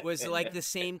 And it was like the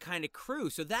same kind of crew.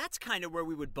 So that's kind of where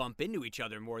we would bump into each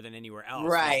other more than anywhere else.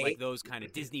 Right. Like those kind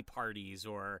of Disney parties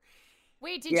or.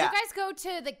 Wait, did you guys go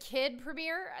to the kid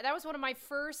premiere? That was one of my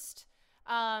first.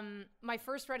 My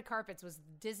first red carpets was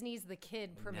Disney's The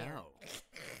Kid premiere. No.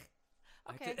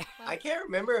 Okay. I can't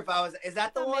remember if I was. Is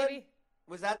that the one? Maybe.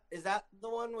 Is that the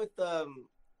one with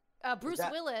Bruce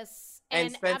Willis and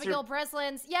and Spencer, Abigail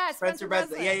Breslin's? Yeah, Spencer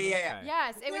Breslin. Yeah.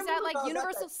 Yes, I it was can't at remember like if I was at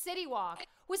Universal that. City Walk.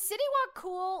 Was City Walk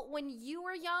cool when you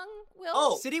were young, Will?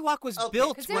 Oh, City Walk was okay.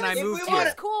 built 'Cause when I it moved was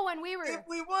here. cool when we were. If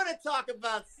we want to talk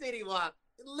about City Walk,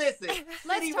 listen.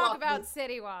 Let's City talk Walk about was,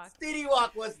 City Walk. City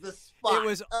Walk was the spot. It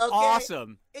was okay?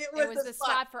 awesome. It It was was the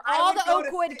spot for I all would the go to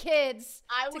Oakwood kids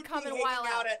I to would come be and hanging while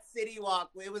out. at City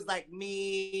Walk. It was like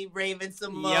me, Raven,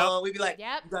 Simone. Yep. We'd be like,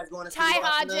 Yep. you guys going to Ty City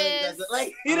Walk tonight? You guys Hodges.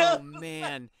 like, Oh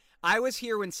man, I was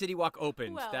here when City Walk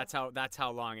opened. Well. That's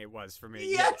how long it was for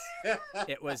me. Yes.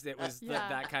 It was Yeah.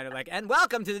 that kind of like, and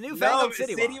welcome to the newfangled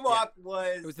City Walk.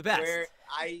 was It was the best. Where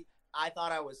I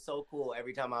thought I was so cool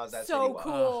every time I was at City So Walk.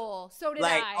 cool. So did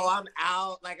Like, I. I'm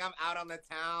out. Like, I'm out on the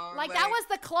town. Like that was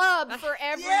the club for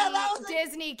every that was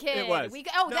Disney kid. It was.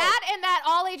 That and that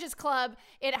all ages club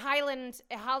at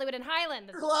Hollywood and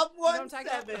Highland. Club You know what I'm talking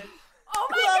about? 17. Oh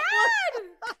my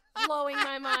God! Blowing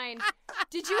my mind.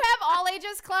 Did you have all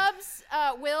ages clubs,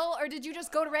 Will, or did you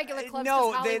just go to regular clubs?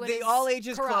 No, 'cause Hollywood the is all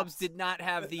ages corrupt? clubs did not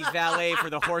have the valet for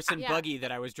the horse and Yeah. buggy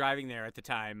that I was driving there at the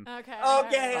time. Okay.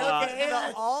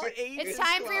 The all ages. It's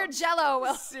time for your Jello,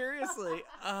 Will. Seriously.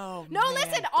 Oh No, man.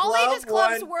 listen. All Club ages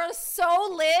clubs one- were so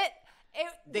lit.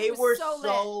 They was were so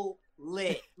so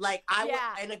lit. Like,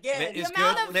 Yeah. and again, Lit is The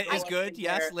amount good. of- Lit is I- good.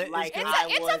 Yes, lit is Like, good.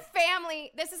 It's a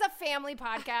family. This is a family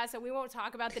podcast, so we won't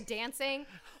talk about the dancing,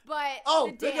 but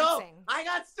the dancing. no, I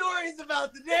got stories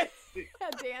about the dancing.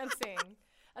 Dancing.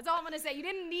 That's all I'm gonna say. You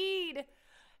didn't need.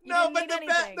 No, but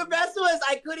anything. the best was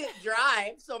I couldn't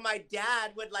drive, so my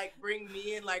dad would like bring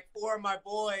me and like 4 of my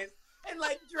boys and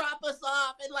like drop us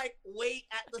off and like wait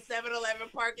at the 7-Eleven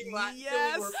parking lot till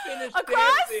Yes. we were finished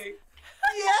Across? dancing.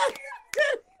 Yeah.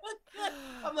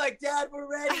 I'm like, Dad, we're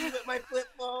ready with my flip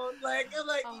phone. Like, I'm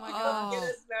like, Oh my you God. can get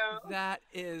us now. That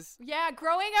is. Yeah,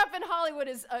 growing up in Hollywood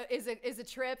is a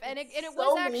trip, and it So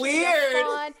was actually weird.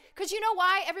 fun. Because you know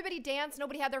why? Everybody danced.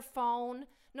 Nobody had their phone.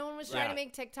 No one was trying to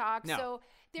make TikToks. No. So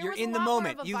there You're was in a the lot more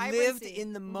moment. of a You vibrancy. lived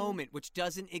in the moment, which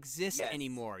doesn't exist Yes.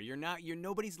 anymore.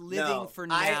 Nobody's living for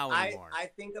now anymore. I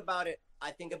think about it. I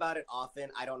think about it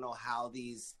often. I don't know how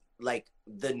these like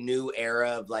the new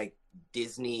era of like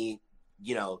Disney,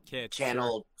 Kids,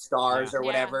 channel stars or Yeah.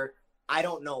 whatever. I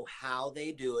don't know how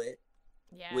they do it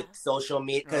Yeah. with social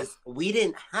media because we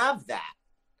didn't have that.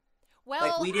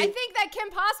 Well, we I didn't- think that Kim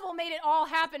Possible made it all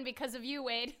happen because of you,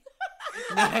 Wade.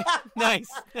 Nice.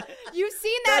 You've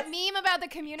seen that meme about the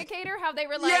communicator? How they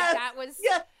were like, Yes, that was.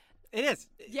 Yeah, It is.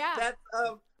 Yeah. that's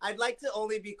I'd like to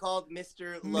only be called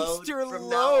Mr. Load. Mr. from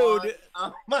Load. Now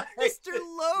on. My- Mr.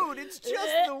 Load. It's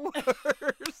just the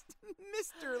worst.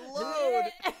 Mr.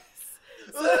 Load.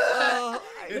 Oh,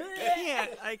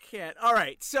 I can't. All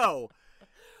right, so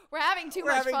We're having too we're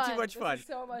much having fun. too much This fun. is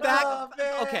so much Back, fun.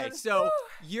 man. okay, so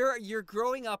you're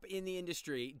growing up in the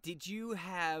industry. Did you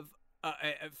have a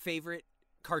favorite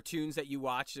cartoons that you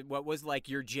watched? What was like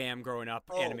your jam growing up,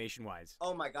 animation wise?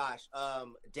 Oh my gosh.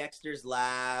 Dexter's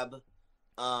Lab,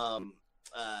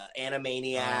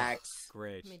 Animaniacs.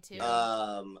 Great. Me too.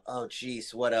 Oh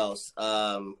geez, what else?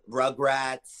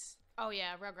 Rugrats. Oh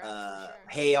yeah, Rugrats for sure.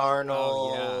 Hey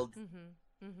Arnold.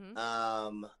 Mm-hmm.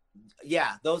 Mm-hmm.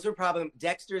 Yeah, those were probably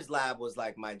Dexter's Lab was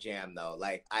like my jam though.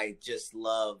 Like I just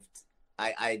loved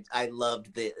I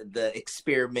loved the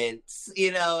experiments,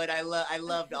 and I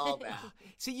loved all that.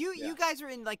 So you guys are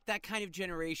in like that kind of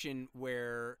generation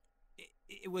where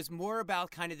it was more about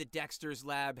kind of the Dexter's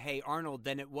Lab, Hey Arnold,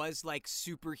 than it was like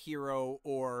superhero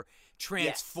or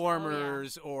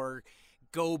Transformers or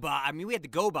GoBot. I mean, we had the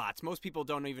GoBots. Most people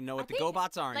don't even know what the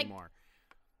GoBots are anymore.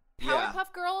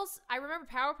 Powerpuff Girls. I remember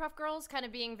Powerpuff Girls kind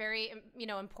of being very,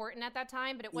 important at that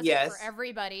time, but it wasn't for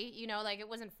everybody. Like it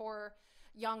wasn't for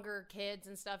younger kids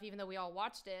and stuff, even though we all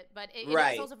watched it. But it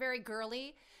was also very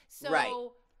girly.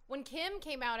 So when Kim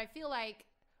came out, I feel like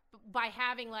by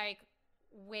having like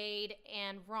Wade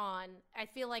and Ron, I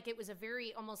feel like it was a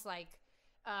very almost like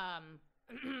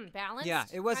balanced. Yeah,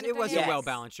 it was a well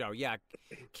balanced show. Yeah,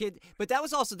 but that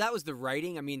was the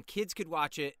writing. I mean, kids could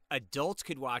watch it, adults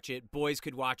could watch it, boys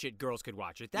could watch it, girls could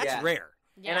watch it. That's rare.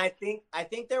 And I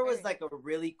think there was like a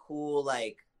really cool,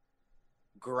 like,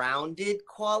 grounded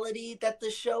quality that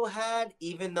the show had,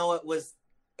 even though it was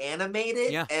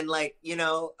animated and, like, you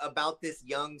know, about this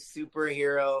young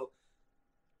superhero,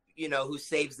 you know, who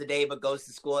saves the day but goes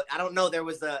to school. I don't know. There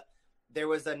was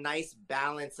a nice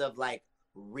balance of, like,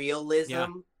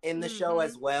 realism in the show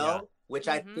as well, which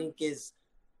I think is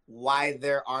why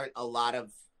there aren't a lot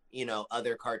of, you know,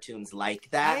 other cartoons like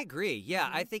that. I agree. Yeah,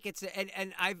 I think it's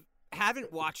and I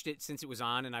haven't watched it since it was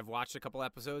on, and I've watched a couple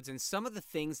episodes, and some of the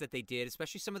things that they did,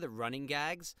 especially some of the running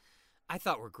gags, I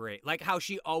thought were great. Like how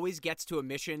she always gets to a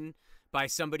mission by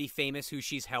somebody famous who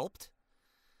she's helped.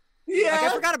 Yeah. Like, I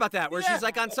forgot about that, where she's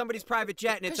like on somebody's private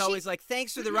jet, and it's always like,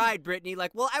 thanks for the ride, Brittany.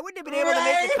 Like, well, I wouldn't have been able to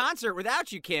make the concert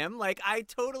without you, Kim. Like, I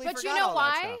totally forgot all that stuff. But you know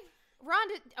why?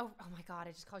 Rhonda, oh my God,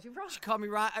 I just called you Ron. She called me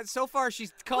Ron. So far,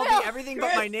 she's called me everything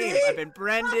but my name. I've been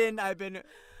Brendan. I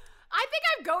think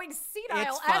I'm going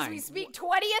senile as we speak.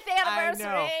 20th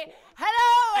anniversary.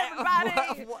 Hello,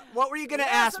 everybody. What were you going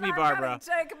to ask me, Barbara?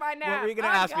 Take my nap. What were you going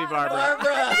to ask me, Barbara? I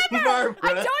don't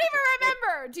even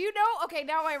remember. Do you know? Okay,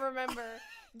 now I remember.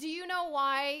 Do you know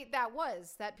why that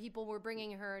was? That people were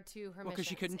bringing her to her missions? Because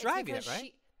she couldn't drive yet,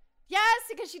 right? Yes,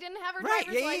 because she didn't have her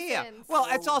driver's license. Yeah. Well,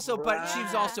 it's also, but she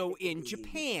was also in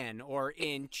Japan or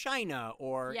in China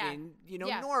or in,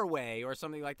 Norway or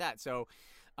something like that. So,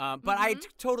 but I'd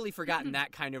totally forgotten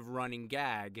that kind of running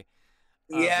gag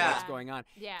of what's going on.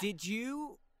 Yeah. Did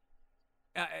you,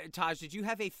 Tahj, did you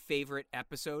have a favorite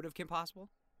episode of Kim Possible?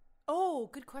 Oh,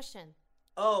 good question.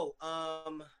 Oh,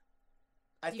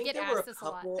 I think there were a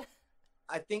couple.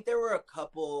 I think there were a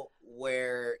couple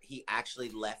where he actually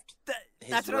left his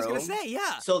That's what room. I was gonna say.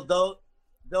 Yeah. So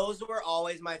those were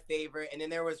always my favorite. And then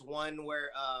there was one where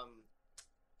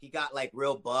he got like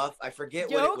real buff. I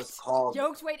forget what it was called.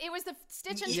 Yoked. Wait, it was the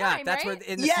Stitch in Time, right? Yeah, that's where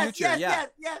in the future. Yes.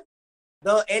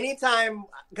 Though anytime,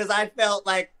 because I felt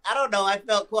like, I don't know, I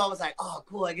felt cool. I was like, oh,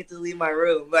 cool, I get to leave my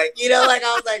room. Like, you know, like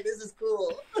I was like, this is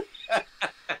cool.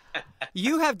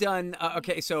 You have done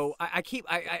okay. So I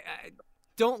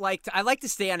don't like to. I like to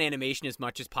stay on animation as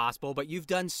much as possible, but you've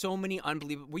done so many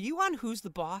unbelievable. Were you on Who's the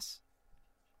Boss?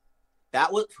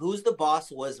 That was Who's the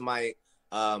Boss was my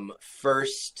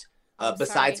first.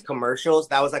 Besides commercials,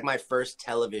 that was like my first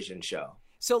television show.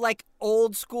 So like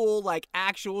old school, like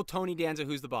actual Tony Danza,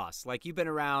 Who's the Boss? Like you've been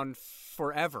around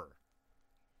forever.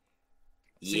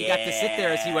 So you got to sit there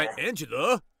as he went,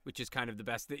 Angela, which is kind of the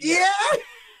best.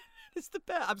 It's the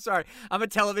best. I'm sorry. I'm a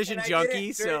television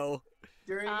junkie, so.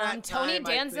 During that Tony time,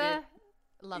 Danza,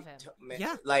 love him.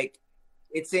 Yeah. Like,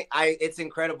 it's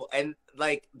incredible. And,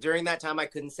 like, during that time, I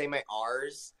couldn't say my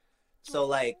R's. So,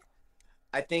 like,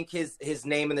 I think his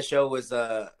name in the show was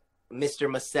Mr.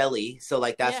 Maselli. So,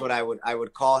 like, that's what I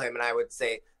would call him. And I would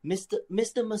say, Mr.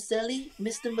 Maselli?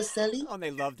 Mr. Maselli? Oh, and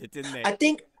they loved it, didn't they? I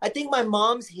think my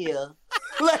mom's here.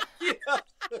 Like, you know.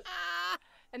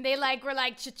 And they were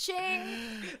like,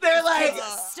 cha-ching. They're like,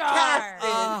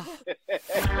 star.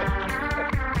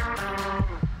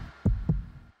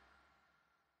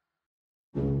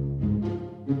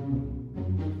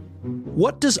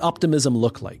 What does optimism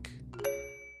look like?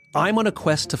 I'm on a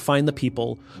quest to find the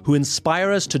people who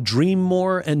inspire us to dream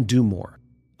more and do more.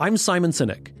 I'm Simon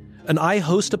Sinek, and I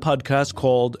host a podcast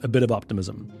called A Bit of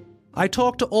Optimism. I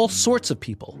talk to all sorts of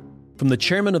people, from the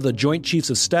chairman of the Joint Chiefs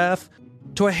of Staff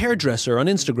to a hairdresser on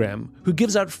Instagram who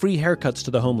gives out free haircuts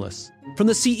to the homeless. From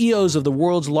the CEOs of the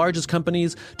world's largest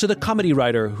companies to the comedy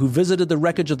writer who visited the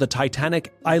wreckage of the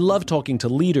Titanic, I love talking to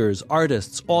leaders,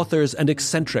 artists, authors, and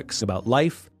eccentrics about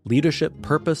life, leadership,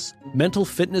 purpose, mental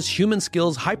fitness, human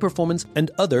skills, high performance, and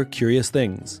other curious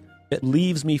things. It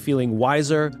leaves me feeling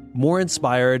wiser, more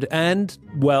inspired, and,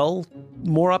 well,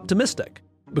 more optimistic.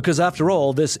 Because after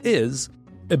all, this is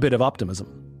a bit of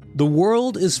optimism. The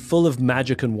world is full of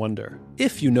magic and wonder,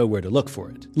 if you know where to look for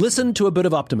it. Listen to A Bit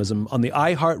of Optimism on the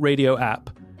iHeartRadio app,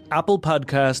 Apple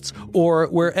Podcasts, or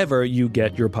wherever you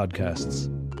get your podcasts.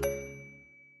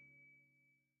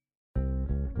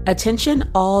 Attention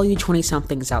all you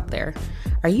 20-somethings out there.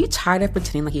 Are you tired of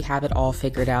pretending like you have it all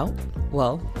figured out?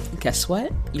 Well, guess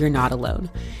what? You're not alone.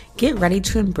 Get ready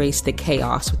to embrace the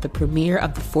chaos with the premiere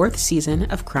of the 4th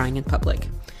season of Crying in Public.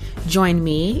 Join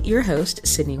me, your host,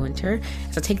 Sydney Winter,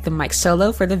 as I take the mic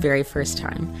solo for the very first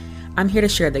time. I'm here to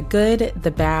share the good, the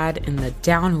bad, and the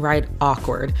downright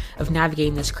awkward of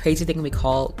navigating this crazy thing we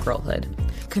call girlhood.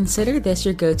 Consider this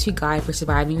your go-to guide for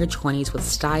surviving your 20s with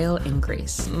style and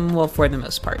grace. Well, for the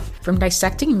most part. From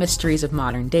dissecting mysteries of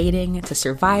modern dating to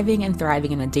surviving and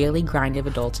thriving in the daily grind of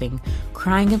adulting,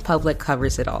 Crying in Public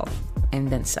covers it all. and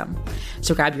then some.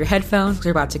 So grab your headphones,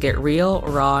 we're about to get real,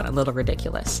 raw, and a little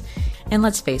ridiculous. And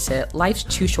let's face it, life's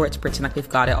too short to pretend like we've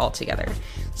got it all together.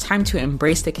 It's time to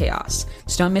embrace the chaos.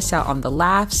 So don't miss out on the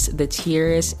laughs, the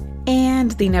tears,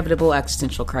 and the inevitable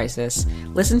existential crisis.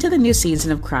 Listen to the new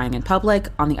season of Crying in Public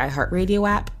on the iHeartRadio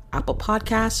app, Apple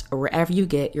Podcasts, or wherever you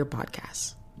get your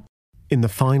podcasts. In the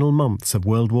final months of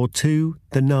World War II,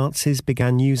 the Nazis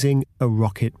began using a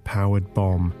rocket-powered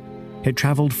bomb. It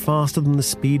travelled faster than the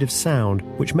speed of sound,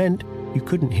 which meant you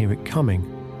couldn't hear it coming.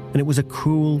 And it was a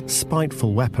cruel,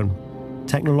 spiteful weapon.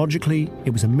 Technologically,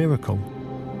 it was a miracle.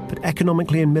 But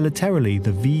economically and militarily,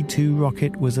 the V-2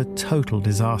 rocket was a total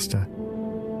disaster.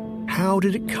 How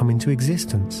did it come into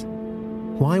existence?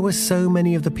 Why were so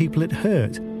many of the people it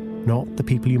hurt not the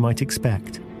people you might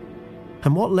expect?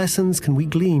 And what lessons can we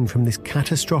glean from this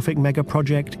catastrophic mega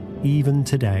project even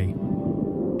today?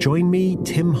 Join me,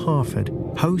 Tim Harford,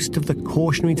 host of the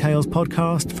Cautionary Tales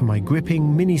podcast, for my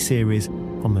gripping mini-series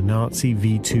on the Nazi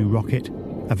V-2 rocket,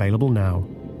 available now.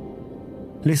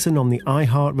 Listen on the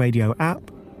iHeartRadio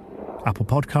app, Apple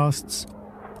Podcasts,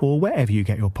 or wherever you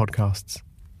get your podcasts.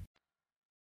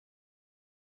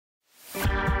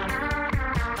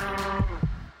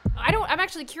 I'm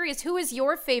actually curious, who is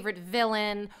your favorite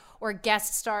villain or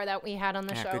guest star that we had on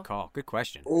the show? Good call. Good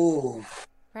question. Ooh.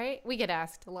 Right? We get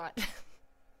asked a lot.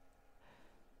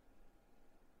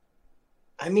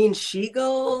 I mean,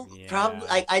 Shigo, Yeah. probably.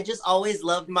 I just always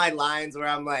loved my lines where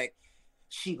I'm like,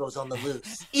 Shigo's on the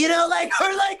loose. You know, like,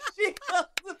 or like, Shigo.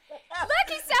 Look,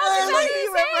 he sounds exactly the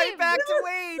You went same. right back to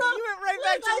Wade. You went right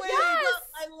back to Wade.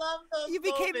 I love those. You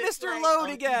became moments, Mr. right? Load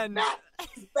Oh, again.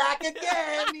 He's back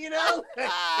again, you know?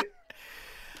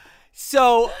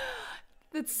 So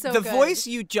That's so the good. voice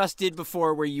you just did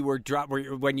before, where you were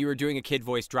when you were doing a kid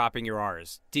voice, dropping your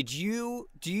R's. Do you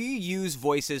use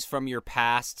voices from your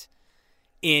past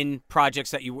in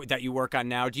projects that you work on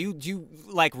now? Do you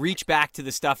like reach back to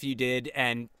the stuff you did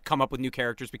and come up with new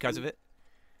characters because of it?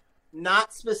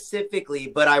 Not specifically,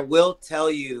 but I will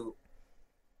tell you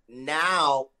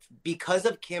now, because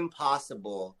of Kim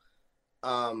Possible,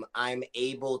 I'm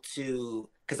able to,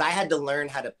 because I had to learn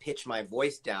how to pitch my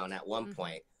voice down at one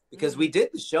point, because we did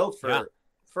the show for a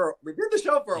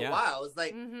while. It was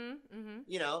like,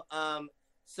 you know,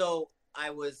 so I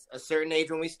was a certain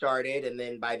age when we started, and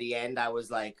then by the end I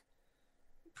was like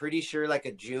pretty sure like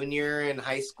a junior in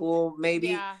high school, maybe.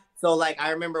 Yeah. So like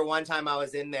I remember one time I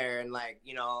was in there and like,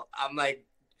 you know, I'm like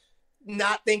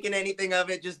not thinking anything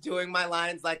of it, just doing my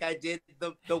lines like I did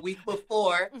the week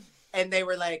before, and they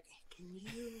were like,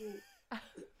 you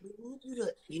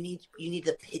need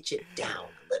to pitch it down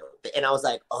a little bit. And I was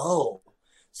like, oh.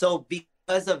 So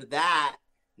because of that,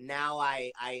 now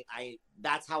I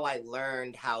that's how I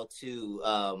learned how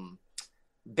to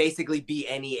basically be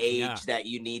any age that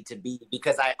you need to be,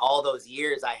 because all those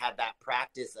years I had that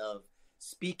practice of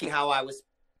speaking how I was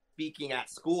speaking at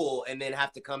school, and then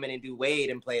have to come in and do Wade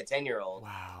and play a 10-year-old.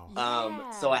 Wow.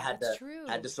 So I had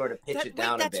to sort of pitch it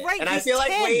down a bit. Right. And I feel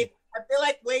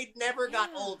like Wade never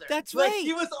got older. That's like, right.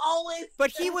 He was always.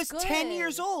 But he was good. 10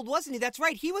 years old, wasn't he? That's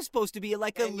right. He was supposed to be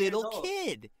like a 10 years little old.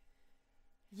 kid.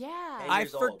 Yeah. I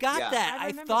years old, forgot yeah. that. I I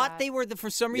remember thought that. they were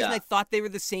for some reason Yeah. I thought they were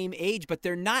the same age, but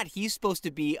they're not. He's supposed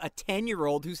to be a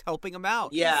 10-year-old who's helping him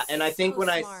out. Yeah, and I think so when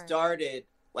I smart. started,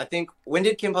 when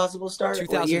did Kim Possible start?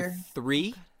 What year?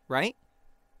 2003, right?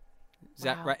 Is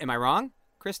that Wow. right? Am I wrong,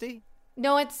 Christy?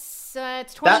 No, it's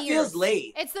 20 That years. feels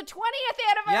late. It's the 20th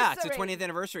anniversary. Yeah, it's the 20th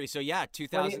anniversary. So yeah,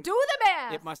 2000. Do the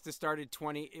math. It must have started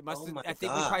 20. It must. Oh have, my I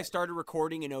think we God. probably started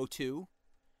recording in 02.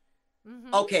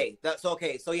 Okay, that's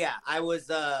okay. So yeah, I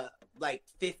was like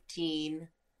 15,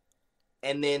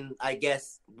 and then I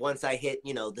guess once I hit,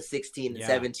 you know, the 16 and Yeah.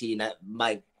 17,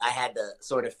 I had to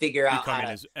sort of figure out how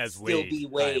to still be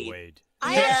Wade.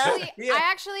 I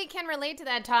actually can relate to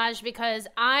that, Tahj, because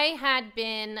I had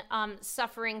been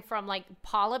suffering from like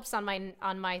polyps on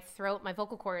my throat, my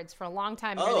vocal cords, for a long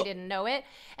time. I really didn't know it,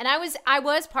 and I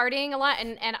was partying a lot,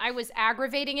 and I was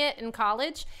aggravating it in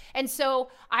college, and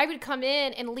so I would come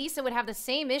in, and Lisa would have the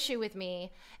same issue with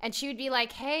me, and she would be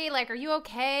like, "Hey, like, are you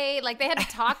okay?" Like, they had to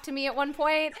talk to me at one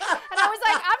point, and I was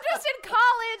like, "I'm just in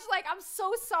college. Like, I'm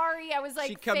so sorry." I was like,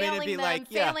 She'd come in and be like,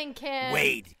 failing Kim.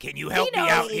 Wade, can you help me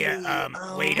out here?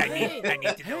 Wade, I need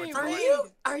to know what's going on.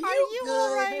 Are you all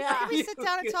good? right? Yeah. Can we sit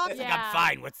down and talk? Yeah. I'm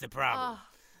fine. What's the problem?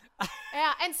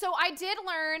 Yeah, and so I did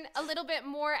learn a little bit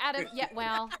more out of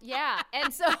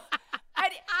and so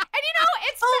and you know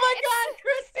it's Oh my God,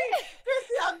 Christy,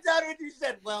 I'm done with you. She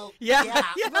said, well, Yeah.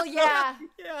 well,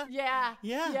 yeah,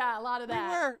 Yeah. a lot of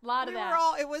that, a lot of We that. were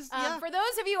all. It was. For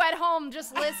those of you at home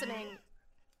just listening,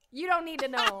 You don't need to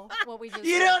know what we just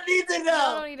You said. don't need to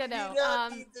know. You don't need to know. You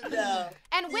don't need to know.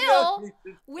 And You Will don't need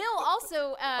to-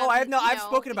 also. I've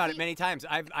spoken about it many times.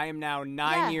 I am now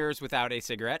 9 years without a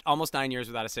cigarette, almost 9 years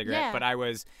without a cigarette. Yeah. But I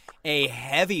was a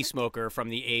heavy smoker from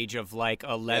the age of like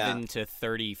 11 to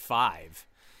 35.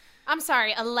 I'm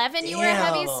sorry, 11. You were a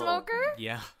heavy smoker.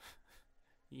 Yeah.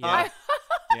 Yeah.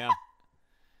 Yeah.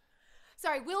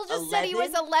 Sorry, Will just said he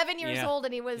was 11 years old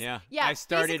and he was I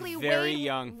started basically very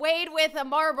young. Weighed with a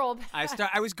marble.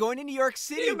 I was going to New York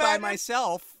City by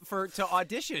myself to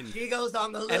audition. He goes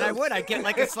on the list. And I'd get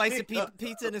like a slice of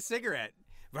pizza and a cigarette.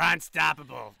 We're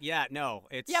unstoppable. Yeah, no,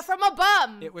 it's from a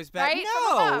bum. It was bad.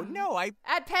 Right? No,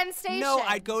 at Penn Station. No,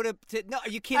 I'd go to no. Are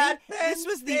you kidding? This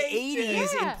was the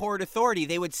 '80s in Port Authority.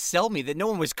 They would sell me that no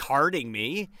one was carding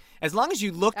me. As long as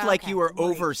you looked like you were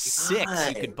over 6,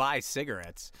 you could buy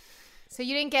cigarettes. So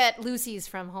you didn't get Lucy's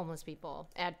from homeless people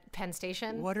at Penn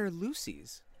Station? What are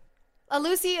Lucy's? A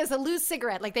Lucy is a loose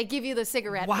cigarette. Like they give you the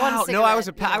cigarette. Wow. One cigarette, No, I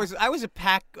was a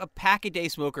pack a day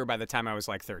smoker by the time I was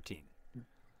like 13.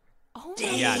 Oh my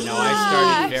Yeah, no, I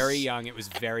started very young. It was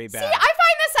very bad. See, I find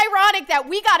this ironic that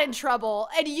we got in trouble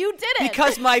and you didn't.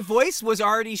 Because my voice was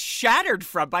already shattered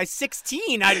by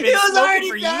 16. I'd been smoking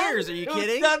for years. Are you kidding?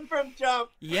 It was done from jump.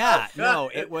 Yeah, no,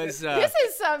 it was. This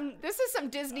is some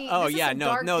Disney. Oh this is yeah, some no.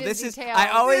 dark This Disney is. tales. I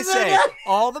always say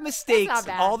all the not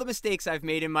bad. mistakes I've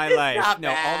made in my life. not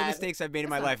No, all the bad. mistakes I've made in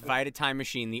my life. If I had a time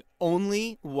machine, the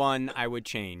only one I would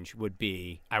change would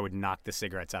be I would knock the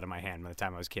cigarettes out of my hand by the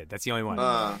time I was a kid. That's the only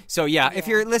one. So yeah, if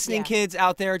you're listening, kids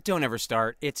out there, don't ever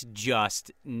start. It's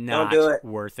just not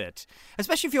worth it.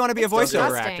 Especially if you want to be a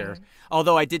voiceover actor.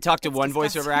 Although I did talk to one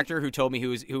voiceover actor who told me who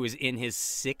was in his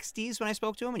 60s when I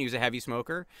spoke to him, and he was a heavy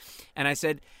smoker. And I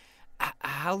said,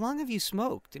 how long have you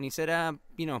smoked? And he said,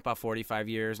 about 45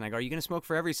 years. And I go, are you going to smoke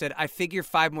forever? He said, I figure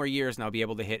 5 more years and I'll be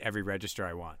able to hit every register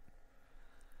I want.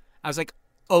 I was like,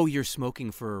 oh, you're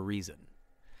smoking for a reason.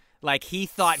 Like he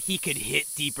thought he could hit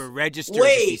deeper registers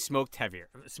if he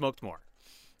smoked more.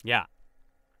 Yeah.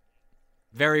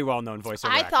 Very well-known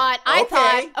voiceover actor.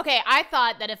 I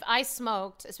thought that if I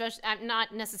smoked, especially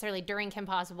not necessarily during Kim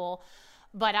Possible,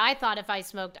 but I thought if I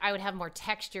smoked, I would have more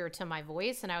texture to my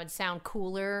voice and I would sound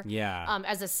cooler. Yeah.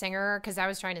 As a singer, because I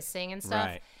was trying to sing and stuff.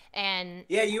 Right. And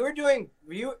yeah, you were doing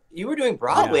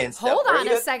Broadway and stuff. Hold on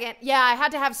a second. Yeah, I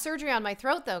had to have surgery on my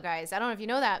throat though, guys. I don't know if you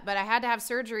know that, but I had to have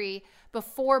surgery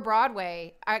before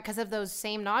Broadway because of those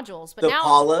same nodules. But now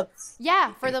polyps?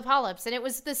 Yeah, for the polyps. And it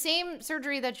was the same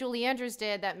surgery that Julie Andrews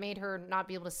did that made her not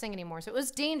be able to sing anymore. So it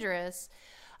was dangerous.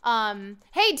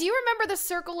 Hey, do you remember the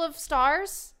Circle of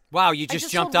Stars? Wow, you just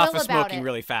jumped off of smoking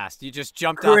really fast. You just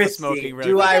jumped off of smoking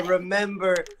really fast.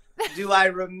 Do I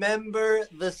remember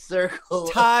the Circle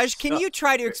Tahj, can you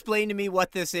try to explain to me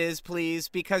what this is, please?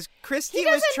 Because Christy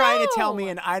was trying to tell me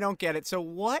and I don't get it. So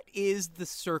what is the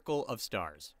Circle of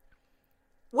Stars?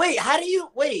 Wait,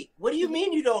 what do you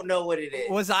mean you don't know what it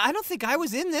is? I don't think I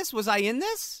was in this. Was I in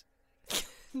this?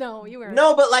 No, you weren't.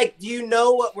 No, but do you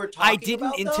know what we're talking about? I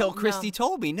didn't until Christy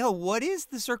told me. No, what is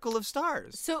the Circle of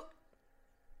Stars? So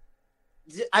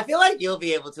I feel like you'll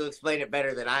be able to explain it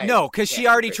better than I. No, because she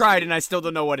already tried and I still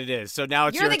don't know what it is. So now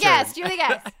it's your turn. You're the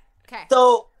guest. Okay.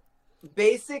 So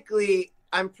basically,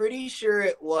 I'm pretty sure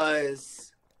it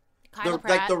was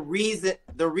the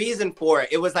reason for it.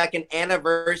 It was like an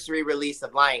anniversary release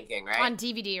of Lion King, right? On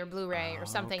DVD or Blu-ray or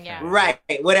something, yeah. Right,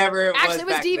 whatever it was. Actually, it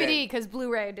was back DVD because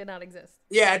Blu-ray did not exist.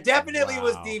 Yeah, it definitely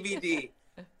was DVD.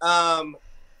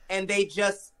 And they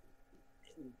just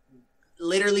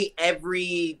literally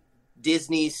every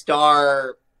Disney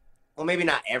star, well, maybe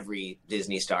not every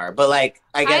Disney star, but I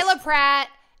guess Kyla Pratt,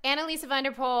 Annalisa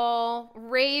Vanderpool,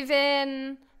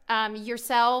 Raven,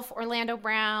 yourself, Orlando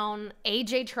Brown,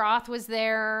 AJ Troth was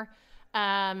there.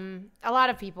 A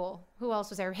lot of people. Who else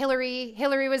was there? Hillary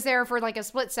was there for a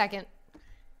split second.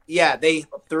 Yeah, they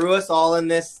threw us all in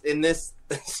this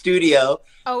studio.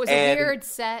 Oh, it was a weird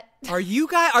set. Are you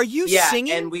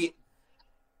singing? And we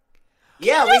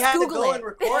had to go and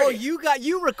record it.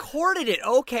 You recorded it.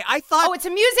 Okay, I thought. Oh, it's a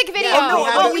music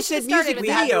video. We said music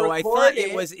video. I thought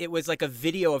it was like a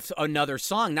video of another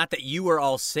song, not that you were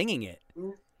all singing it.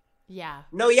 Yeah.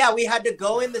 No, yeah, we had to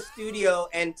go in the studio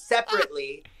and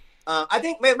separately. I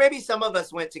think maybe some of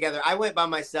us went together. I went by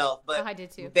myself, but I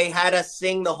did too. They had us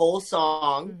sing the whole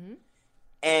song,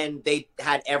 and they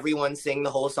had everyone sing the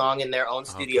whole song in their own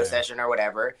studio session or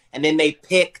whatever, and then they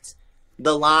picked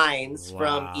the lines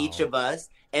from each of us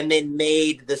and then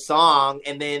made the song,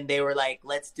 and then they were like,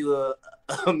 let's do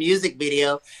a music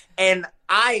video. And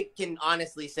I can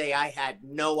honestly say I had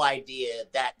no idea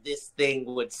that this thing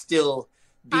would still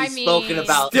be spoken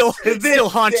about. Still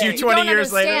haunt you 20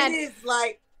 years later. It is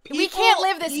we can't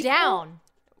live this down.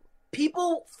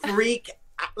 People freak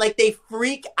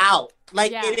out.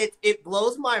 Like Yeah. it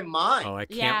blows my mind. Oh, I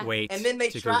can't wait. And then they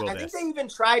to try. Google I think this. they even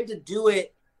tried to do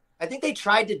it. I think they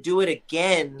tried to do it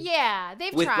again. Yeah,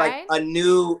 they've with tried. like a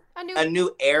new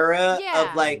era Yeah.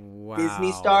 of like Wow.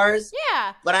 Disney stars.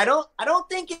 Yeah. But I don't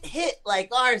think it hit like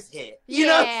ours hit. You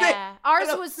know what I'm saying? Ours I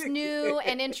don't was think- new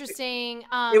and interesting.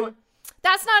 wa-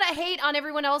 That's not a hate on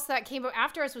everyone else that came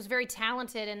after us. Was very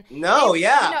talented and No,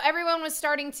 yeah. You know, everyone was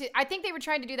starting to. I think they were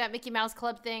trying to do that Mickey Mouse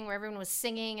Club thing where everyone was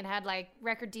singing and had like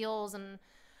record deals and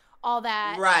all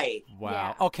that. Right.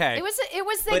 Wow. Yeah. Okay. It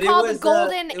was they But it called was, the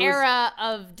golden it was- era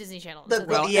of Disney Channel. The So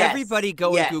Well, they- yes. Everybody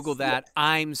go Yes. and Google that.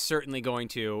 I'm certainly going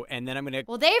to, and then I'm going to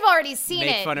well, they've already seen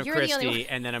make it. fun of You're the only Christy, one.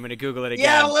 and then I'm going to Google it again.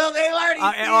 Yeah, well, they already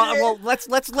seen it. Well,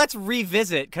 let's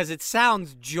revisit because it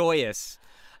sounds joyous.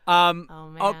 Oh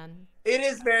man. It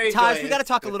is very Taj, joyous. we got to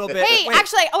talk a little bit. Hey, Wait.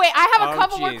 actually, I have a Oh,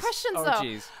 couple more geez. questions Oh, though.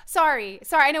 geez. Sorry.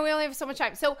 I know we only have so much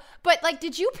time. So, but like,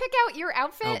 did you pick out your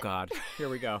outfit? Oh God, here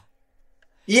we go.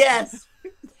 Yes.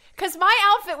 Because my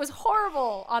outfit was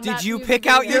horrible on that Did you music pick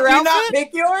out video. your Did you not outfit?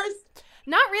 pick yours?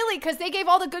 Not really, because they gave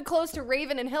all the good clothes to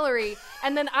Raven and Hillary,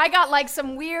 and then I got like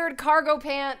some weird cargo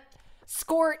pant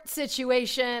skort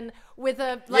situation with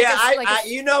a like I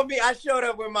you know me. I showed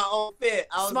up with my own fit.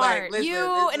 I was smart. like, listen, You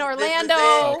this in is- this is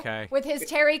Orlando it. Okay. with his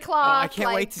terry Oh, cloth. I can't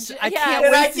like, wait to. See, j- I yeah. can't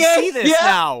And I wait to can't- see this yeah.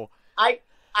 now.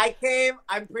 I came.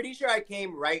 I'm pretty sure I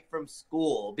came right from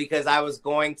school because I was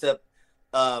going to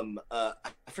I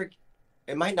forget.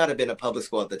 It might not have been a public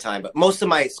school at the time, but most of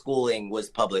my schooling was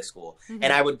public school. Mm-hmm.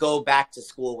 And I would go back to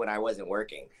school when I wasn't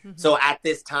working. So at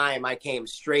this time, I came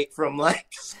straight from like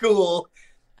school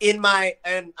in my,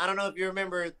 and I don't know if you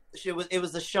remember, it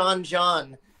was the Sean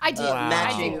John I do. Wow.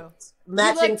 matching, I do.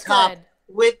 matching looked good.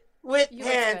 with You looked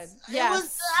pants. good. Yes. It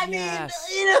was, I mean, Yes.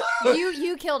 you know.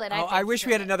 You killed it. I wish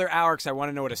we had another hour because I want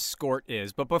to know what a skort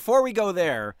is. But before we go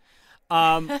there,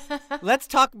 let's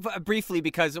talk briefly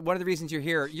because one of the reasons you're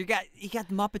here, you got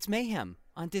Muppets Mayhem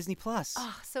on Disney Plus.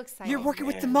 Oh, so excited. You're working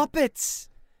with the Muppets.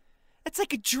 It's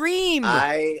like a dream.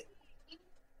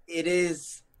 It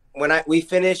is when we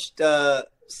finished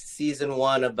season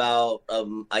 1 about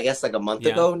I guess like a month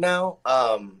ago now.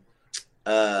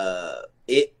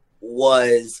 It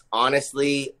was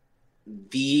honestly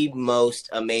the most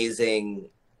amazing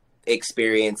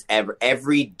experience ever.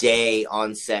 Every day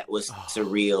on set was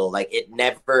surreal. Like it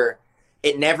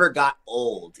never got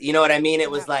old. You know what I mean?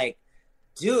 It was like,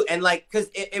 dude, and like because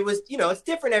it was, you know, it's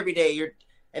different every day.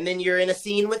 And then you're in a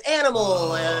scene with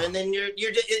animal, and then you're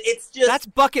just it's just That's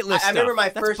bucket list I stuff. remember my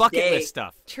That's first bucket day. list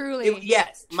stuff. Truly.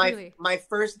 Yes, Truly. my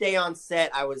first day on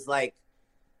set, I was like,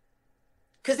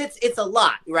 because it's a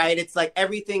lot, right? It's like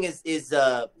everything is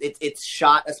it's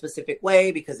shot a specific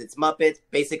way because it's Muppets.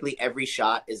 Basically, every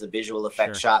shot is a visual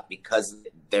effect shot because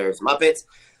there's Muppets.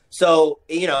 So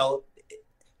you know,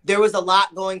 there was a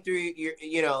lot going through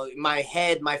my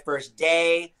head. My first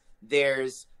day,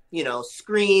 there's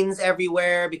screens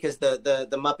everywhere because the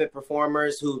Muppet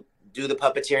performers who do the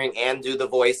puppeteering and do the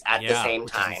voice at the same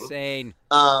time. Insane.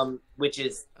 Which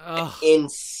is Ugh.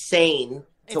 insane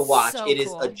to It's watch. so It is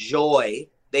cool. a joy.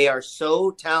 They are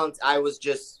so talented.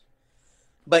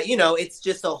 But it's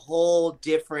just a whole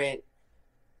different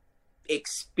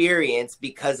experience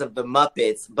because of the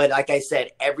Muppets. But like I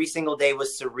said, every single day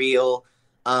was surreal.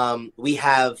 We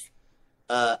have,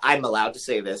 I'm allowed to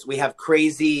say this, we have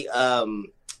crazy,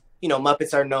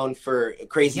 Muppets are known for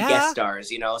crazy guest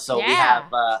stars, so we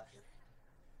have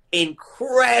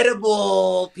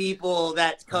incredible people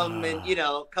that come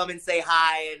and say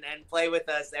hi and play with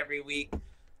us every week.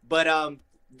 But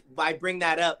I bring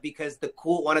that up because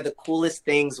one of the coolest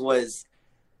things was,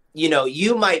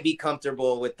 you might be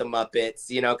comfortable with the Muppets,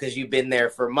 because you've been there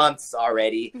for months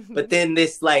already. But then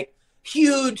this like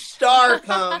huge star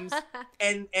comes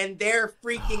and they're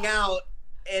freaking out,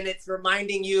 and it's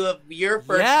reminding you of your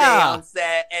first day on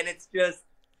set, and it's just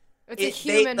It's a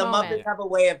human the moment. Muppets have a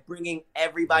way of bringing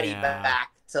everybody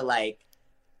back to like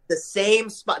the same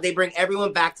spot. They bring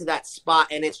everyone back to that spot,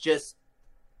 and it's just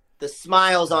the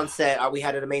smiles on set. We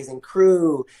had an amazing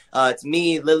crew. It's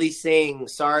me, Lily Singh,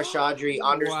 Sarah Chaudhry,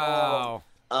 Anders Wow.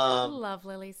 I love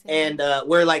Lily Singh. and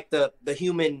we're like the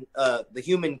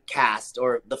human cast,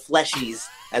 or the fleshies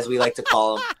as we like to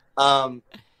call them.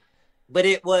 But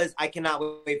I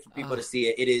cannot wait for people to see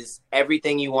it. It is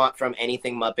everything you want from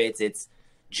anything Muppets. It's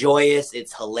joyous,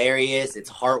 it's hilarious, it's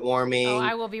heartwarming. Oh,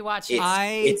 I will be watching.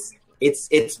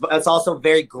 It's also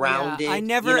very grounded. I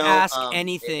never ask um,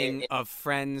 anything of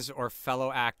friends or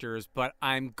fellow actors, but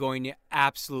I'm going to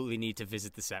absolutely need to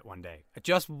visit the set one day.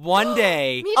 Just one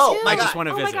day. Me too. Oh, my I God. just want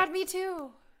to Oh visit. my God, me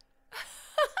too.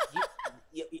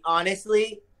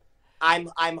 Honestly,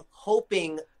 I'm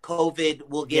hoping COVID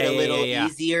will get a little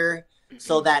easier,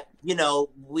 so that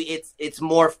it's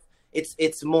more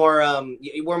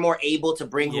we're more able to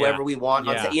bring whoever we want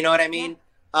on set, you know what I mean?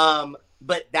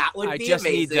 But that would be just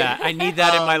amazing. Need that. I need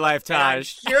that in my life,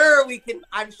 Tahj.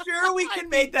 I'm sure we can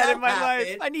make that in my happen.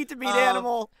 life. I need to meet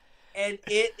Animal. And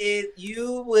it's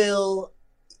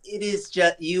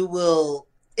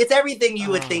everything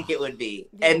you would think it would be.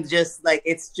 And just like,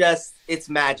 it's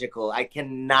magical. I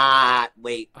cannot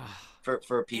wait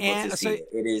for people to see it.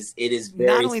 It is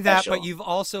very not only special. that, but you've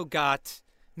also got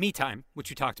Me Time, which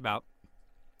we talked about,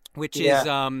 which is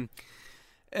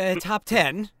top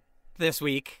 10 this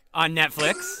week on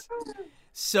Netflix.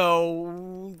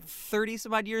 So 30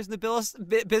 some odd years in the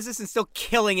business and still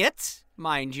killing it,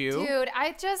 mind you. Dude,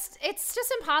 it's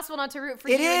just impossible not to root for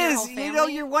you. It and your is. whole family. You know,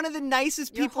 you're one of the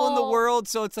nicest people in the world.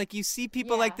 So it's like you see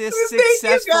people like this Thank you,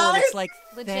 successful, and guys. it's like,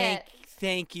 Legit.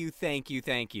 thank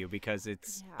you, because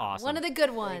it's awesome. One of the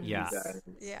good ones. Yeah.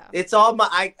 It's all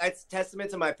it's testament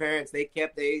to my parents. They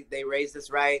raised us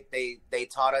right. They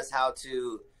taught us how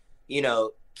to,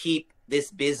 keep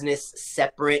this business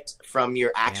separate from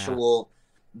your actual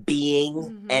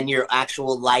being and your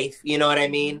actual life. You know what I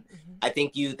mean? I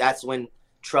think that's when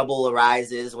trouble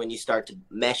arises, when you start to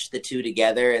mesh the two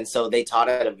together. And so they taught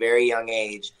at a very young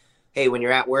age, hey, when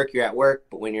you're at work,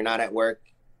 but when you're not at work,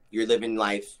 you're living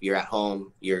life, you're at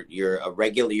home, you're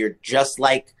just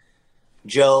like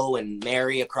Joe and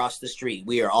Mary across the street.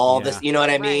 We are all this, you know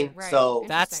what I mean? Right. So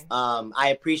that's I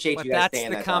appreciate you guys saying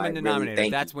that. That's the common denominator.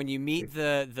 Really that's when you meet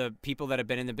the people that have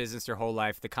been in the business their whole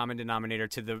life. The common denominator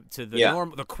to the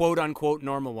the quote unquote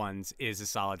normal ones is a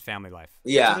solid family life.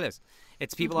 Yeah, that's what it is.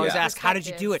 It's people always ask, how did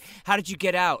you do it? How did you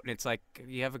get out? And it's like,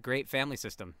 you have a great family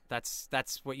system. That's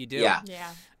what you do. Yeah.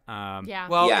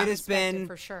 Well, it has been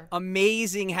for sure.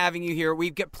 amazing having you here.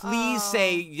 Please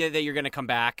say that you're going to come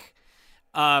back.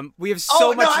 We have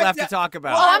so much left to talk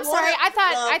about. Well, I'm sorry.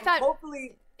 I thought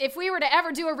hopefully if we were to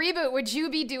ever do a reboot, would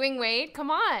you be doing Wade? Come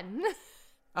on.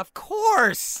 Of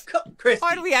course. Christy.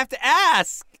 Why do we have to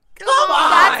ask? Come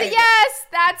on. That's a yes.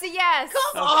 That's a yes.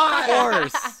 Come on. Of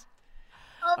course.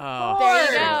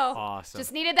 There you go. Awesome.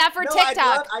 Just needed that for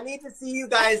TikTok. I need to see you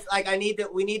guys. Like,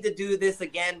 we need to do this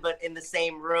again, but in the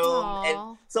same room,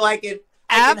 and so I can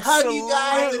hug you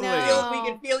guys and we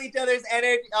can feel each other's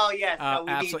energy. Oh yes,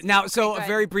 absolutely. Now, so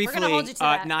very briefly,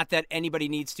 that. not that anybody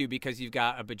needs to because you've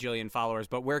got a bajillion followers,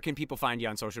 but where can people find you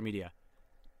on social media?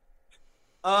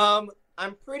 I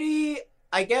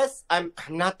guess I'm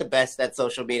not the best at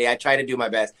social media. I try to do my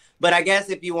best, but I guess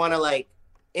if you want to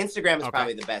Instagram is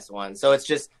probably the best one. So it's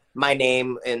just my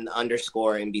name and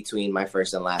underscore in between my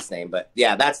first and last name. But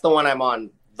yeah, that's the one I'm on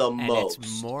the most.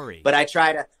 It's Mowry. But I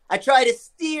try to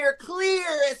steer clear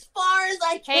as far as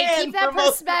I can. Hey, keep that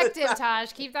perspective,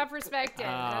 Tahj. Keep that perspective.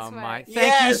 Oh my! That's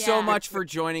Thank you so much for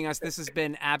joining us. This has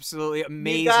been absolutely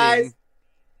amazing. You guys,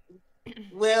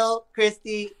 Will,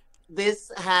 Christy,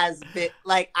 this has been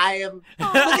I am.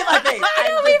 Look at my face.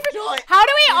 How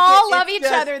do we all love each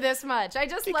other this much? I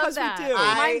just love that. We do.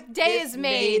 My day is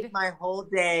made. My whole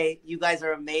day. You guys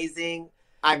are amazing.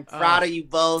 I'm proud of you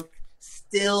both.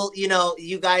 Still,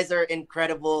 you guys are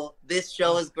incredible. This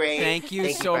show is great. Thank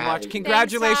you so much.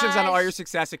 Congratulations on all your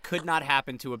success. It could not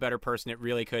happen to a better person. It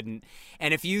really couldn't.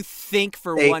 And if you think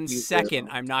for 1 second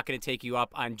I'm not going to take you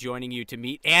up on joining you to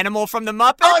meet Animal from the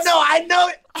Muppets. Oh, no, I know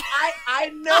it. I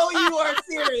know you are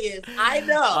serious. I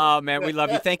know. Oh, man, we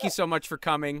love you. Thank you so much for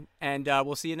coming, and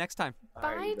we'll see you next time.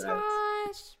 Bye,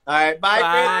 Tahj. All right,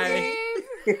 bye.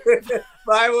 Christy.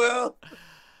 Bye, Will.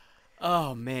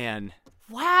 Oh, man.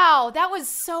 Wow, that was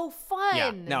so fun.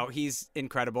 Yeah, no, he's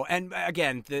incredible. And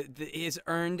again, he's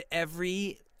earned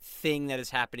everything that is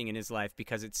happening in his life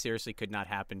because it seriously could not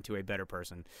happen to a better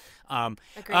person.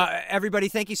 Everybody,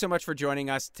 thank you so much for joining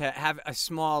us to have a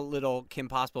small little Kim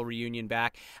Possible reunion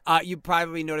back. You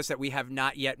probably noticed that we have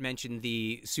not yet mentioned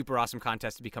the super awesome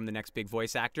contest to become the next big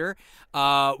voice actor.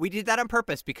 We did that on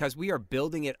purpose because we are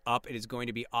building it up. It is going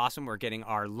to be awesome. We're getting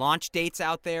our launch dates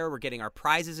out there. We're getting our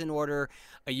prizes in order.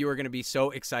 You are going to be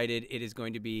so excited. It is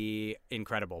going to be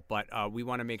incredible. But we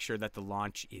want to make sure that the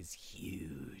launch is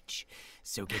huge.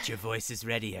 So get your voices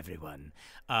ready, everyone.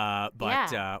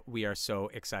 We are so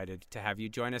excited to have you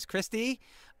join us. Christy,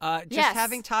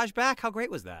 having Tahj back, how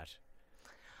great was that?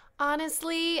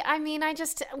 Honestly, I mean,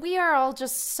 we are all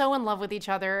just so in love with each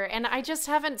other, and I just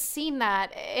haven't seen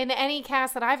that in any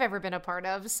cast that I've ever been a part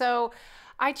of. So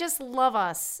I just love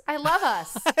us. I love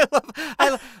us.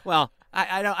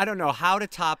 I don't know how to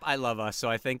top I Love Us, so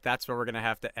I think that's where we're going to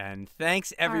have to end.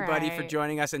 Thanks, everybody, for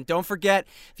joining us. And don't forget,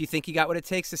 if you think you got what it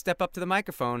takes to step up to the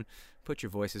microphone, put your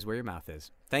voices where your mouth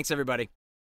is. Thanks, everybody.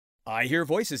 I Hear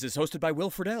Voices is hosted by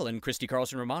Will Friedle and Christy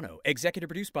Carlson Romano. Executive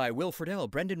produced by Will Friedle,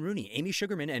 Brendan Rooney, Amy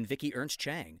Sugarman, and Vicky Ernst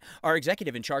Chang. Our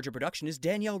executive in charge of production is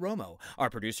Danielle Romo.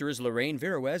 Our producer is Lorraine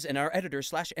Viruez, and our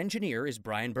editor/engineer is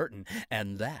Brian Burton.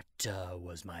 And that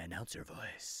was my announcer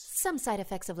voice. Some side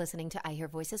effects of listening to I Hear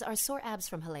Voices are sore abs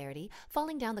from hilarity,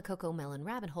 falling down the Cocoa Melon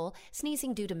rabbit hole,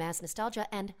 sneezing due to mass nostalgia,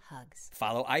 and hugs.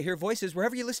 Follow I Hear Voices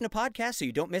wherever you listen to podcasts so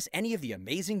you don't miss any of the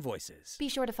amazing voices. Be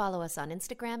sure to follow us on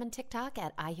Instagram and TikTok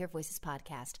at I Hear Voices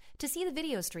Podcast. To see the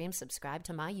video stream, subscribe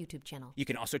to my YouTube channel. You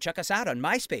can also check us out on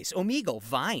MySpace, Omegle,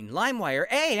 Vine,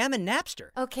 LimeWire, AIM, and Napster.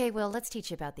 Okay, Will, let's teach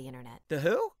you about the internet. The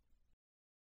who?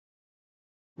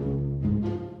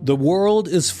 The world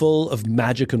is full of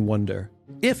magic and wonder,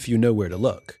 if you know where to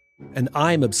look. And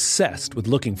I'm obsessed with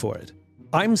looking for it.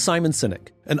 I'm Simon Sinek,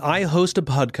 and I host a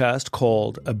podcast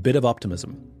called A Bit of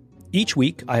Optimism. Each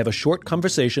week, I have a short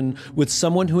conversation with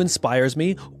someone who inspires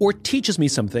me or teaches me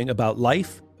something about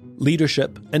life,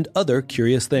 leadership, and other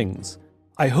curious things.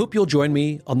 I hope you'll join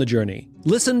me on the journey.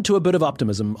 Listen to A Bit of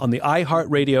Optimism on the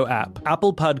iHeartRadio app,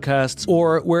 Apple Podcasts,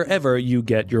 or wherever you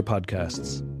get your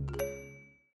podcasts.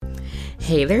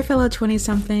 Hey there, fellow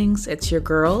 20-somethings. It's your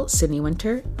girl, Sydney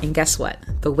Winter. And guess what?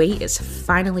 The wait is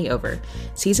finally over.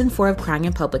 Season 4 of Crying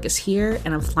in Public is here,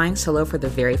 and I'm flying solo for the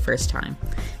very first time.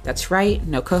 That's right,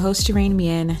 no co-host to rein me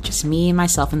in, just me and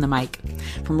myself and the mic.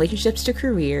 From relationships to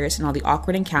careers and all the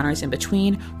awkward encounters in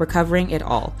between, we're covering it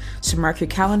all. So mark your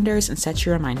calendars and set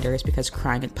your reminders because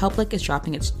Crying in Public is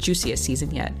dropping its juiciest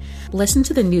season yet. Listen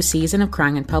to the new season of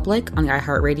Crying in Public on the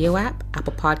iHeartRadio app,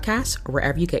 Apple Podcasts, or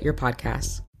wherever you get your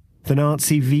podcasts. The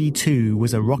Nazi V2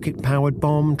 was a rocket-powered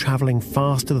bomb travelling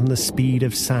faster than the speed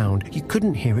of sound. You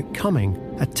couldn't hear it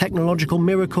coming. A technological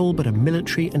miracle, but a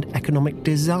military and economic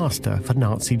disaster for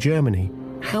Nazi Germany.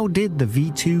 How did the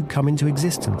V2 come into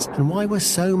existence, and why were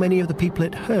so many of the people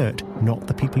it hurt not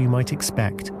the people you might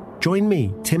expect? Join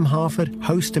me, Tim Harford,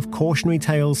 host of Cautionary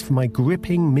Tales, for my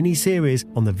gripping mini-series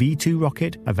on the V2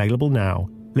 rocket, available now.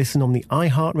 Listen on the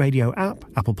iHeartRadio app,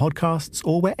 Apple Podcasts,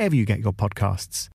 or wherever you get your podcasts.